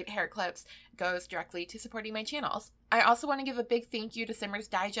mermaid hair clips goes directly to supporting my channels. I also want to give a big thank you to Simmers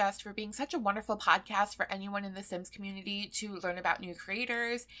Digest for being such a wonderful podcast for anyone in the Sims community to learn about new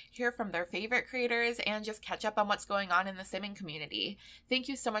creators, hear from their favorite creators, and just catch up on what's going on in the Simming community. Thank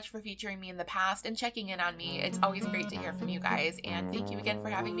you so much for featuring me in the past and checking in on me. It's always great to hear from you guys, and thank you again for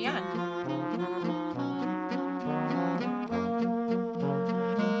having me on.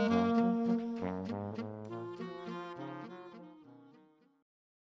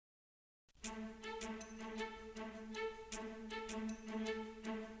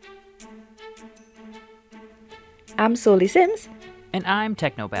 I'm Sully Sims. And I'm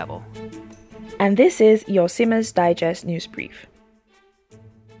Technobabble. And this is your Simmers Digest News Brief.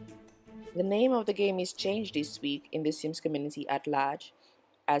 The name of the game is changed this week in the Sims community at large.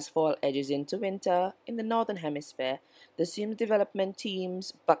 As fall edges into winter in the Northern Hemisphere, the Sims development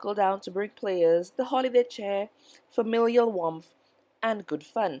teams buckle down to bring players the holiday cheer, familial warmth, and good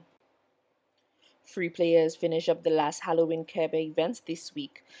fun. Free players finish up the last Halloween Kerber events this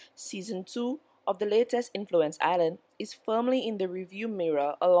week. Season 2 of the latest Influence Island is firmly in the review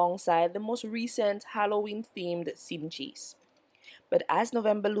mirror alongside the most recent Halloween-themed Sim Chase. But as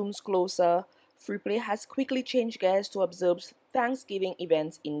November looms closer, Freeplay has quickly changed gears to observe Thanksgiving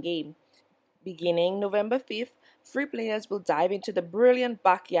events in-game. Beginning November 5th, free players will dive into the brilliant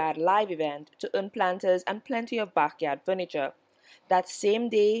Backyard Live event to earn planters and plenty of backyard furniture. That same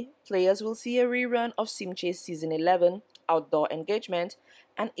day, players will see a rerun of Sim Chase Season 11, Outdoor Engagement,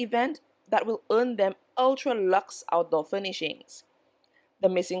 an event that will earn them ultra-luxe outdoor furnishings. The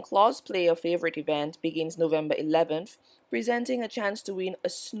Missing Claws player favorite event begins November 11th, presenting a chance to win a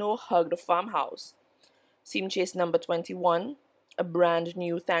snow-hugged farmhouse. Sim Chase number 21, a brand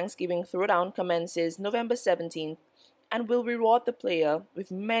new Thanksgiving throwdown, commences November 17th and will reward the player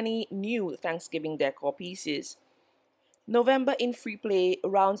with many new Thanksgiving decor pieces. November in free play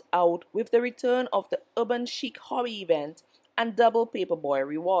rounds out with the return of the Urban Chic Hobby event and double Paperboy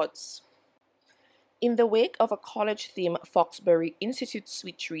rewards. In the wake of a college-themed Foxbury Institute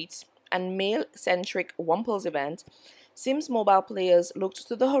Sweet Treats and male-centric Wumples event, Sims Mobile players looked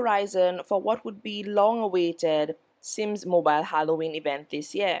to the horizon for what would be long-awaited Sims Mobile Halloween event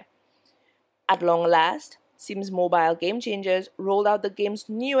this year. At long last, Sims Mobile Game Changers rolled out the game's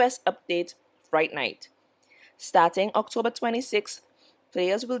newest update, Fright Night. Starting October 26th,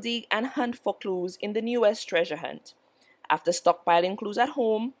 players will dig and hunt for clues in the newest treasure hunt. After stockpiling clues at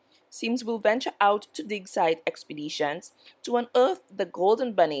home, Sims will venture out to dig site expeditions to unearth the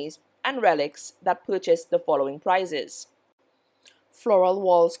golden bunnies and relics that purchase the following prizes: floral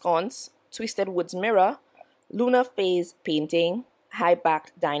wall sconce, twisted woods mirror, lunar phase painting,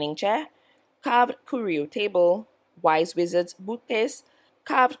 high-backed dining chair, carved curio table, wise wizard's bookcase,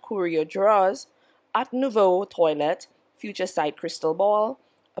 carved curio drawers, Art Nouveau toilet, future sight crystal ball,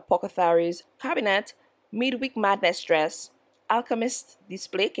 apothecary's cabinet, midweek madness dress, alchemist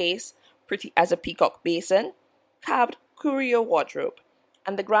display case, pretty as a peacock basin, carved curio wardrobe.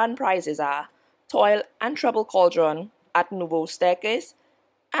 And the grand prizes are toil and trouble cauldron, Art Nouveau staircase,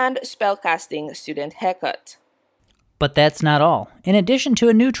 and spellcasting student haircut. But that's not all. In addition to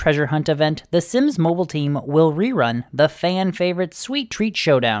a new treasure hunt event, the Sims mobile team will rerun the fan-favorite Sweet Treat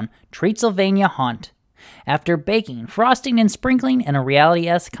Showdown, Treatsylvania Haunt. After baking, frosting, and sprinkling in a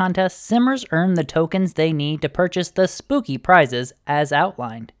reality-esque contest, Simmers earn the tokens they need to purchase the spooky prizes as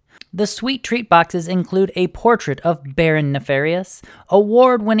outlined. The Sweet Treat boxes include a portrait of Baron Nefarious,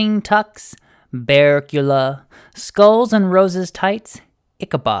 award-winning Tux, Bearcula, Skulls and Roses tights,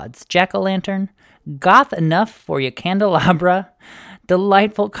 Ichabod's jack-o'-lantern, Goth enough for your candelabra,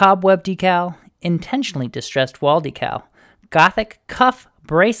 delightful cobweb decal, intentionally distressed wall decal, gothic cuff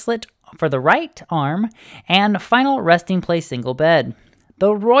bracelet for the right arm, and final resting place single bed.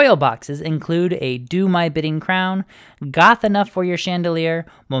 The royal boxes include a Do My Bidding crown, goth enough for your chandelier,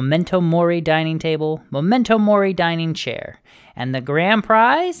 Memento Mori dining table, Memento Mori dining chair, and the grand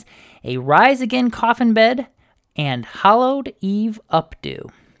prize, a Rise Again coffin bed, and Hallowed Eve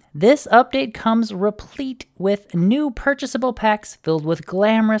updo. This update comes replete with new purchasable packs filled with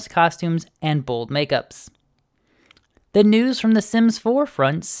glamorous costumes and bold makeups. The news from The Sims 4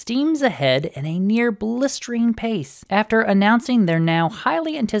 front steams ahead in a near blistering pace. After announcing their now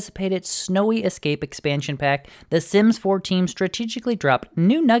highly anticipated Snowy Escape expansion pack, The Sims 4 team strategically dropped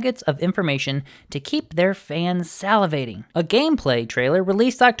new nuggets of information to keep their fans salivating. A gameplay trailer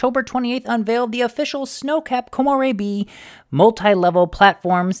released October 28th unveiled the official Snowcap Komore B multi-level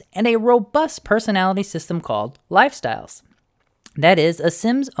platforms and a robust personality system called Lifestyles. That is, a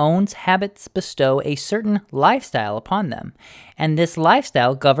Sim's own habits bestow a certain lifestyle upon them, and this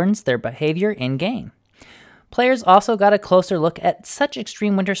lifestyle governs their behavior in-game. Players also got a closer look at such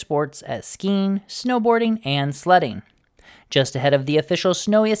extreme winter sports as skiing, snowboarding, and sledding. Just ahead of the official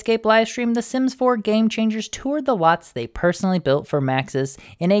Snowy Escape livestream, The Sims 4 Game Changers toured the lots they personally built for Maxis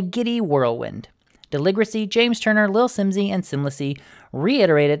in a giddy whirlwind. Deligracy, James Turner, Lil Simsy, and Simlacy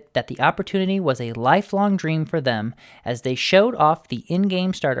reiterated that the opportunity was a lifelong dream for them as they showed off the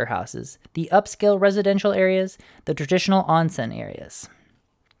in-game starter houses, the upscale residential areas, the traditional onsen areas.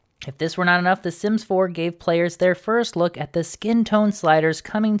 If this were not enough, The Sims 4 gave players their first look at the skin tone sliders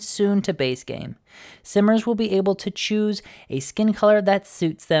coming soon to base game. Simmers will be able to choose a skin color that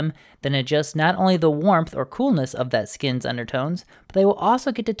suits them, then adjust not only the warmth or coolness of that skin's undertones, but they will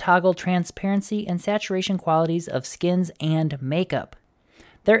also get to toggle transparency and saturation qualities of skins and makeup.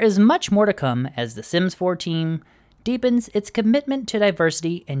 There is much more to come as The Sims 4 team deepens its commitment to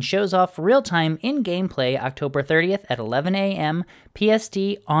diversity and shows off real-time in-game play October 30th at 11 a.m. PST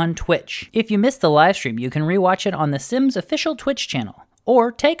on Twitch. If you missed the livestream, you can rewatch it on The Sims official Twitch channel,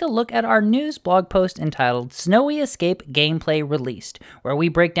 or take a look at our news blog post entitled Snowy Escape Gameplay Released, where we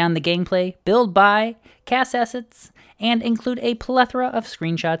break down the gameplay, build by, cast assets, and include a plethora of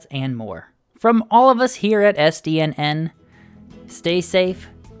screenshots and more. From all of us here at SDNN, stay safe,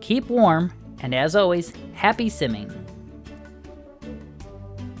 keep warm, and as always, happy simming.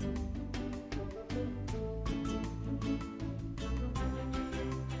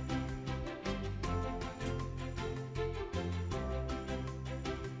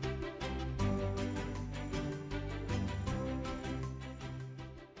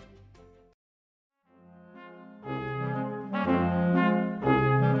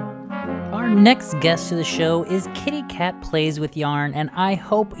 Next guest to the show is Kitty Cat Plays with Yarn, and I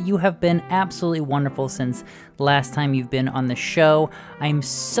hope you have been absolutely wonderful since last time you've been on the show. I'm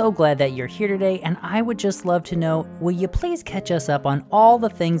so glad that you're here today, and I would just love to know, will you please catch us up on all the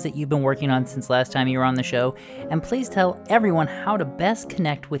things that you've been working on since last time you were on the show, and please tell everyone how to best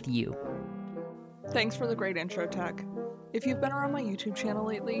connect with you. Thanks for the great intro, Tech. If you've been around my YouTube channel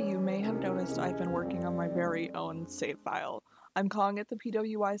lately, you may have noticed I've been working on my very own save file. I'm calling it the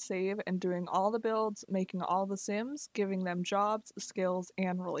PWI Save and doing all the builds, making all the Sims, giving them jobs, skills,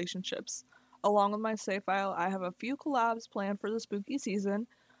 and relationships. Along with my save file, I have a few collabs planned for the spooky season,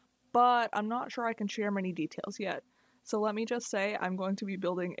 but I'm not sure I can share many details yet. So let me just say I'm going to be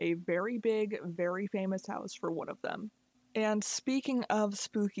building a very big, very famous house for one of them. And speaking of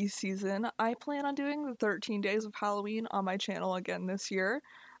spooky season, I plan on doing the 13 Days of Halloween on my channel again this year.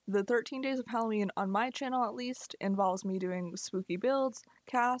 The 13 Days of Halloween on my channel at least involves me doing spooky builds,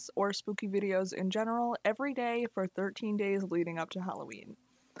 casts, or spooky videos in general every day for 13 days leading up to Halloween.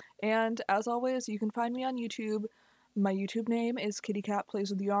 And as always, you can find me on YouTube. My YouTube name is Kitty Cat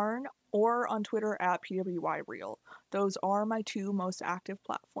Plays with Yarn, or on Twitter at PWYReal. Those are my two most active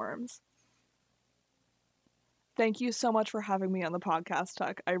platforms. Thank you so much for having me on the podcast,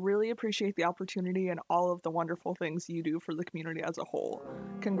 Tuck. I really appreciate the opportunity and all of the wonderful things you do for the community as a whole.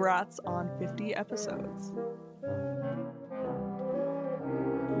 Congrats on 50 episodes.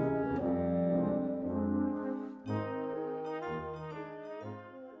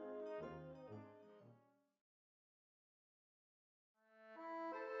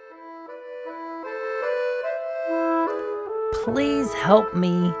 Please help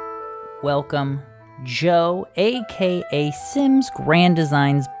me welcome Joe, aka Sims Grand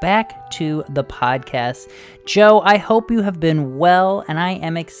Designs, back to the podcast. Joe, I hope you have been well, and I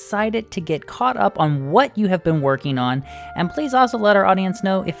am excited to get caught up on what you have been working on. And please also let our audience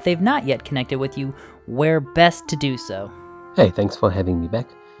know, if they've not yet connected with you, where best to do so. Hey, thanks for having me back.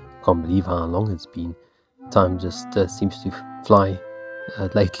 Can't believe how long it's been. Time just seems to fly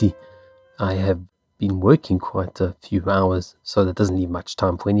lately. I have been working quite a few hours, so that doesn't leave much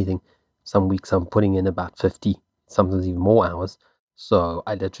time for anything. Some weeks I'm putting in about 50, sometimes even more hours, so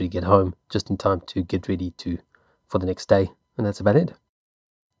I literally get home just in time to get ready for the next day, and that's about it.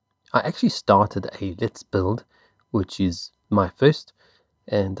 I actually started a Let's Build, which is my first,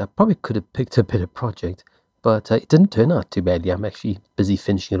 and I probably could have picked a better project, but it didn't turn out too badly. I'm actually busy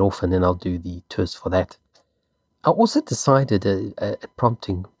finishing it off, and then I'll do the tours for that. I also decided, at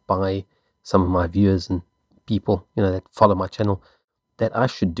prompting by some of my viewers and people, that follow my channel, that I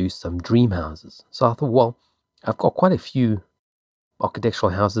should do some dream houses. So I thought, well, I've got quite a few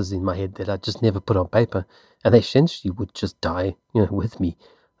architectural houses in my head that I just never put on paper, and they essentially would just die, with me.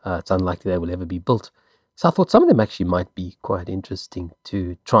 It's unlikely they will ever be built. So I thought some of them actually might be quite interesting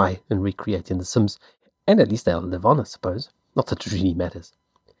to try and recreate in The Sims, and at least they'll live on, I suppose. Not that it really matters.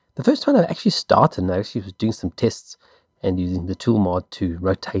 The first one I actually started, and I actually was doing some tests and using the tool mod to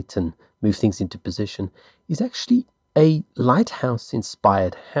rotate and move things into position, is actually a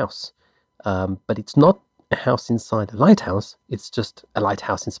lighthouse-inspired house. But it's not a house inside a lighthouse, it's just a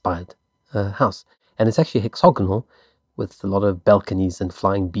lighthouse-inspired house. And it's actually hexagonal with a lot of balconies and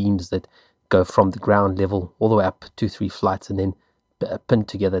flying beams that go from the ground level all the way up 2-3 flights and then pinned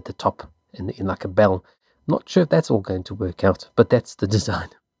together at the top in like a bell. Not sure if that's all going to work out, but that's the design.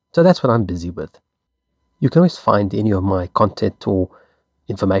 So that's what I'm busy with. You can always find any of my content or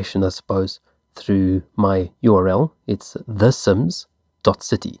information, I suppose, through my URL. It's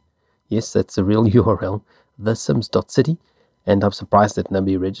thesims.city. Yes, that's a real URL, thesims.city, and I'm surprised that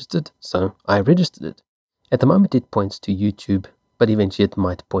nobody registered, so I registered it. At the moment it points to YouTube, but eventually it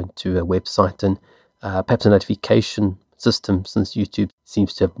might point to a website and perhaps a notification system, since YouTube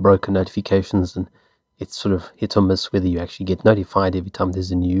seems to have broken notifications, and it's sort of hit or miss whether you actually get notified every time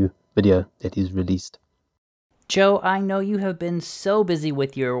there's a new video that is released. Joe, I know you have been so busy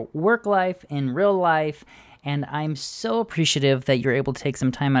with your work life and real life, and I'm so appreciative that you're able to take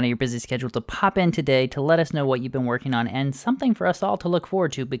some time out of your busy schedule to pop in today to let us know what you've been working on, and something for us all to look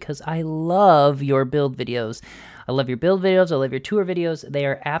forward to, because I love your build videos. I love your build videos, I love your tour videos. They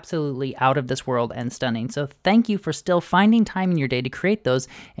are absolutely out of this world and stunning. So thank you for still finding time in your day to create those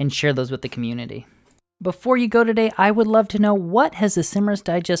and share those with the community. Before you go today, I would love to know, what has the Simmers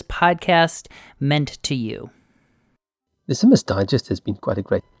Digest podcast meant to you? The Simmers Digest has been quite a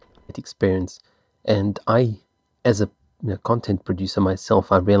great experience, and I, as a content producer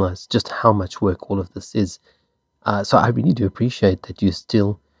myself, I realize just how much work all of this is. So I really do appreciate that you're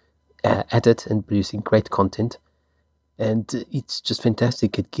still at it and producing great content, and it's just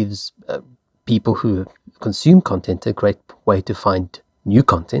fantastic. It gives people who consume content a great way to find new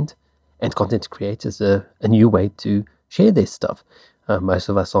content, and content creators a new way to share their stuff. Most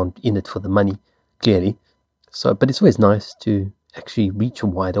of us aren't in it for the money, clearly. But it's always nice to actually reach a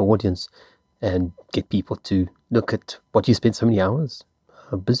wider audience and get people to look at what you spend so many hours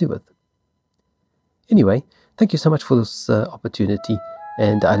busy with. Anyway, thank you so much for this opportunity,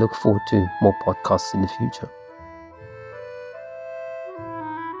 and I look forward to more podcasts in the future.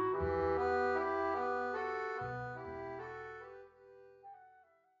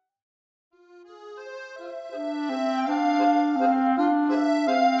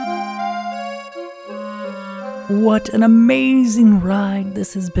 What an amazing ride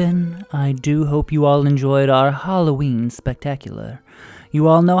this has been. I do hope you all enjoyed our Halloween spectacular. You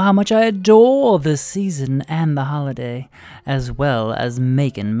all know how much I adore this season and the holiday, as well as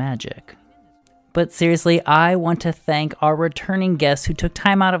making magic. But seriously, I want to thank our returning guests who took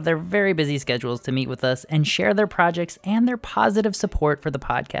time out of their very busy schedules to meet with us and share their projects and their positive support for the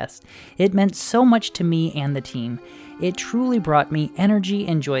podcast. It meant so much to me and the team. It truly brought me energy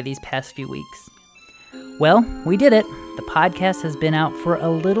and joy these past few weeks. Well, we did it. The podcast has been out for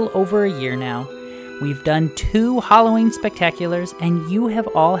a little over a year now. We've done 2 Halloween spectaculars, and you have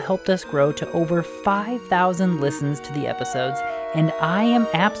all helped us grow to over 5,000 listens to the episodes, and I am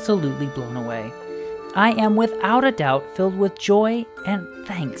absolutely blown away. I am without a doubt filled with joy and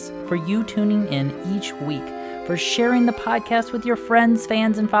thanks for you tuning in each week, for sharing the podcast with your friends,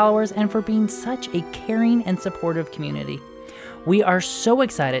 fans, and followers, and for being such a caring and supportive community. We are so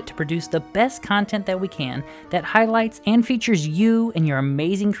excited to produce the best content that we can that highlights and features you and your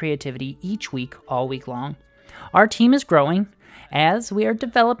amazing creativity each week, all week long. Our team is growing as we are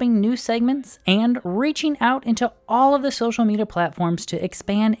developing new segments and reaching out into all of the social media platforms to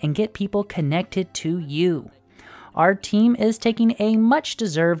expand and get people connected to you. Our team is taking a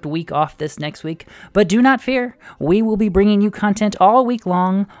much-deserved week off this next week, but do not fear, we will be bringing you content all week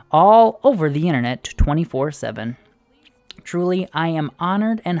long, all over the internet 24/7. Truly, I am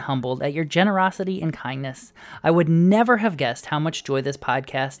honored and humbled at your generosity and kindness. I would never have guessed how much joy this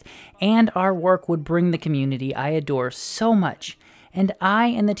podcast and our work would bring the community I adore so much. And I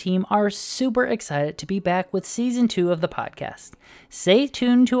and the team are super excited to be back with Season 2 of the podcast. Stay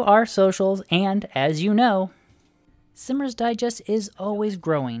tuned to our socials, and as you know, Simmers Digest is always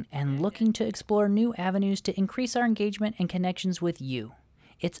growing and looking to explore new avenues to increase our engagement and connections with you.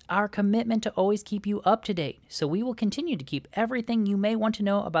 It's our commitment to always keep you up to date, so we will continue to keep everything you may want to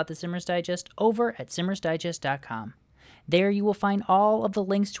know about the Simmers Digest over at simmersdigest.com. There you will find all of the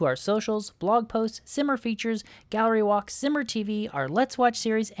links to our socials, blog posts, Simmer features, gallery walks, Simmer TV, our Let's Watch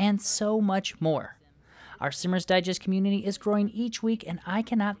series, and so much more. Our Simmers Digest community is growing each week, and I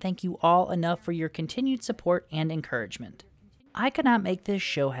cannot thank you all enough for your continued support and encouragement. I could not make this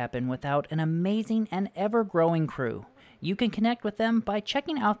show happen without an amazing and ever-growing crew. You can connect with them by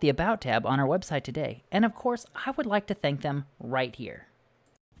checking out the About tab on our website today, and of course, I would like to thank them right here.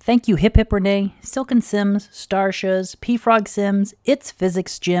 Thank you Hip Hip Renee, Silken Sims, Starshaz, P-Frog Sims, It's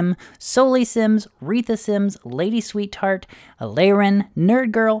Physics Gym, Soli Sims, Retha Sims, Lady Sweetheart, Alaren,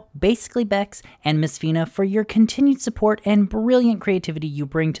 Nerd Girl, Basically Bex, and Miss Fina for your continued support and brilliant creativity you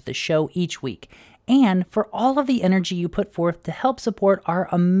bring to the show each week, and for all of the energy you put forth to help support our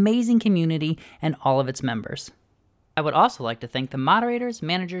amazing community and all of its members. I would also like to thank the moderators,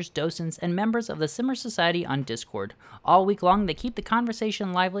 managers, docents, and members of the Simmer Society on Discord. All week long, they keep the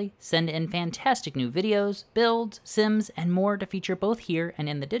conversation lively, send in fantastic new videos, builds, sims, and more to feature both here and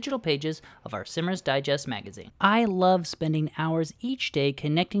in the digital pages of our Simmers Digest magazine. I love spending hours each day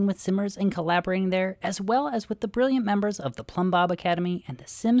connecting with Simmers and collaborating there, as well as with the brilliant members of the Plum Bob Academy and the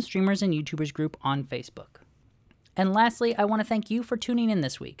Sim Streamers and YouTubers group on Facebook. And lastly, I want to thank you for tuning in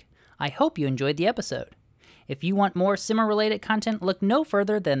this week. I hope you enjoyed the episode. If you want more Simmer-related content, look no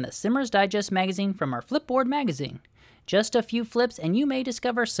further than the Simmers Digest magazine from our Flipboard magazine. Just a few flips and you may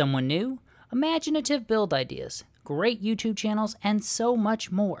discover someone new, imaginative build ideas, great YouTube channels, and so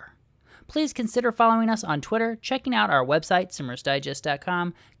much more. Please consider following us on Twitter, checking out our website,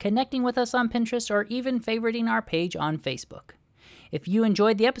 simmersdigest.com, connecting with us on Pinterest, or even favoriting our page on Facebook. If you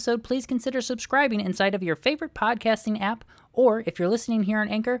enjoyed the episode, please consider subscribing inside of your favorite podcasting app, or if you're listening here on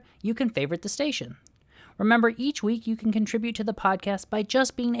Anchor, you can favorite the station. Remember, each week you can contribute to the podcast by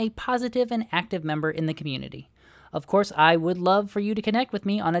just being a positive and active member in the community. Of course, I would love for you to connect with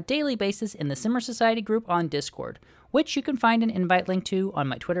me on a daily basis in the Simmer Society group on Discord, which you can find an invite link to on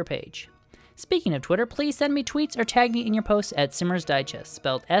my Twitter page. Speaking of Twitter, please send me tweets or tag me in your posts at Simmers Digest,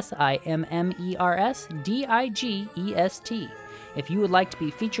 spelled SIMMERSDIGEST. If you would like to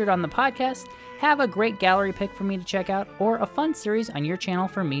be featured on the podcast, have a great gallery pick for me to check out, or a fun series on your channel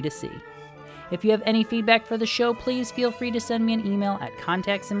for me to see. If you have any feedback for the show, please feel free to send me an email at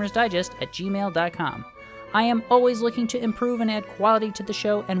contactsimmersdigest@gmail.com. I am always looking to improve and add quality to the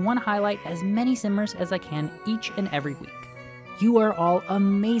show and want to highlight as many Simmers as I can each and every week. You are all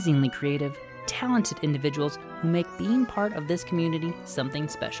amazingly creative, talented individuals who make being part of this community something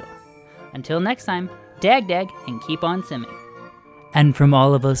special. Until next time, dag and keep on simming. And from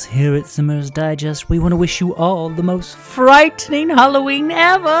all of us here at Simmers Digest, we want to wish you all the most frightening Halloween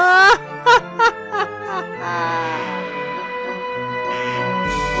ever!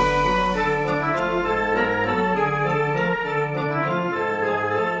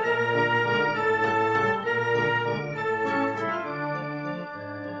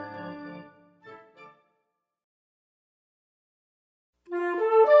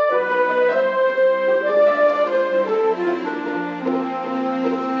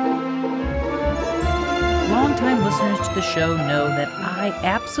 listeners to the show know that I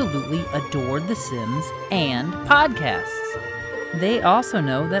absolutely adore The Sims and podcasts. They also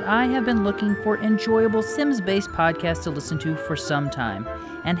know that I have been looking for enjoyable Sims-based podcasts to listen to for some time,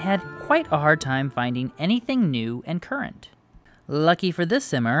 and had quite a hard time finding anything new and current. Lucky for this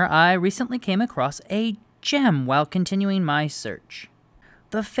Simmer, I recently came across a gem while continuing my search.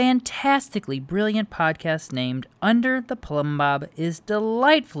 The fantastically brilliant podcast named Under the Plum Bob is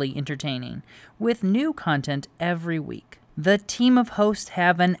delightfully entertaining, with new content every week. The team of hosts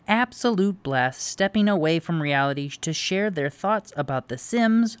have an absolute blast stepping away from reality to share their thoughts about The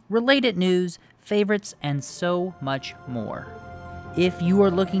Sims, related news, favorites, and so much more. If you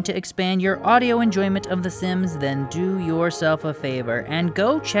are looking to expand your audio enjoyment of The Sims, then do yourself a favor and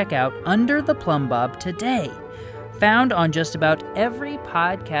go check out Under the Plum Bob today. Found on just about every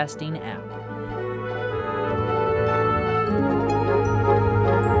podcasting app.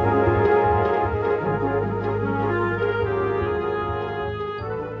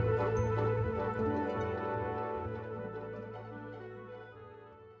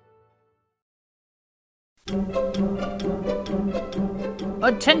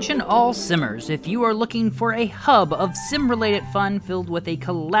 Attention all Simmers, if you are looking for a hub of sim-related fun filled with a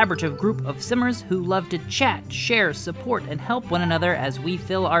collaborative group of Simmers who love to chat, share, support, and help one another as we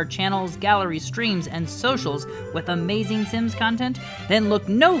fill our channels, galleries, streams, and socials with amazing Sims content, then look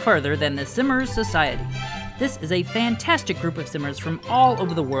no further than the Simmers Society. This is a fantastic group of Simmers from all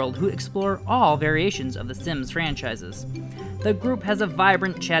over the world who explore all variations of the Sims franchises. The group has a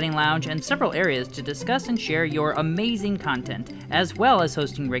vibrant chatting lounge and several areas to discuss and share your amazing content, as well as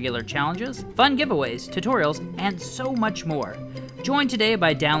hosting regular challenges, fun giveaways, tutorials, and so much more. Join today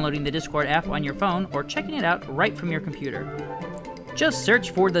by downloading the Discord app on your phone or checking it out right from your computer. Just search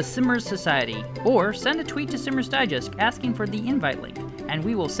for the Simmers Society, or send a tweet to Simmers Digest asking for the invite link, and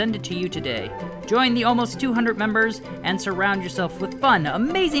we will send it to you today. Join the almost 200 members and surround yourself with fun,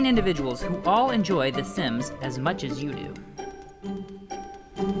 amazing individuals who all enjoy The Sims as much as you do.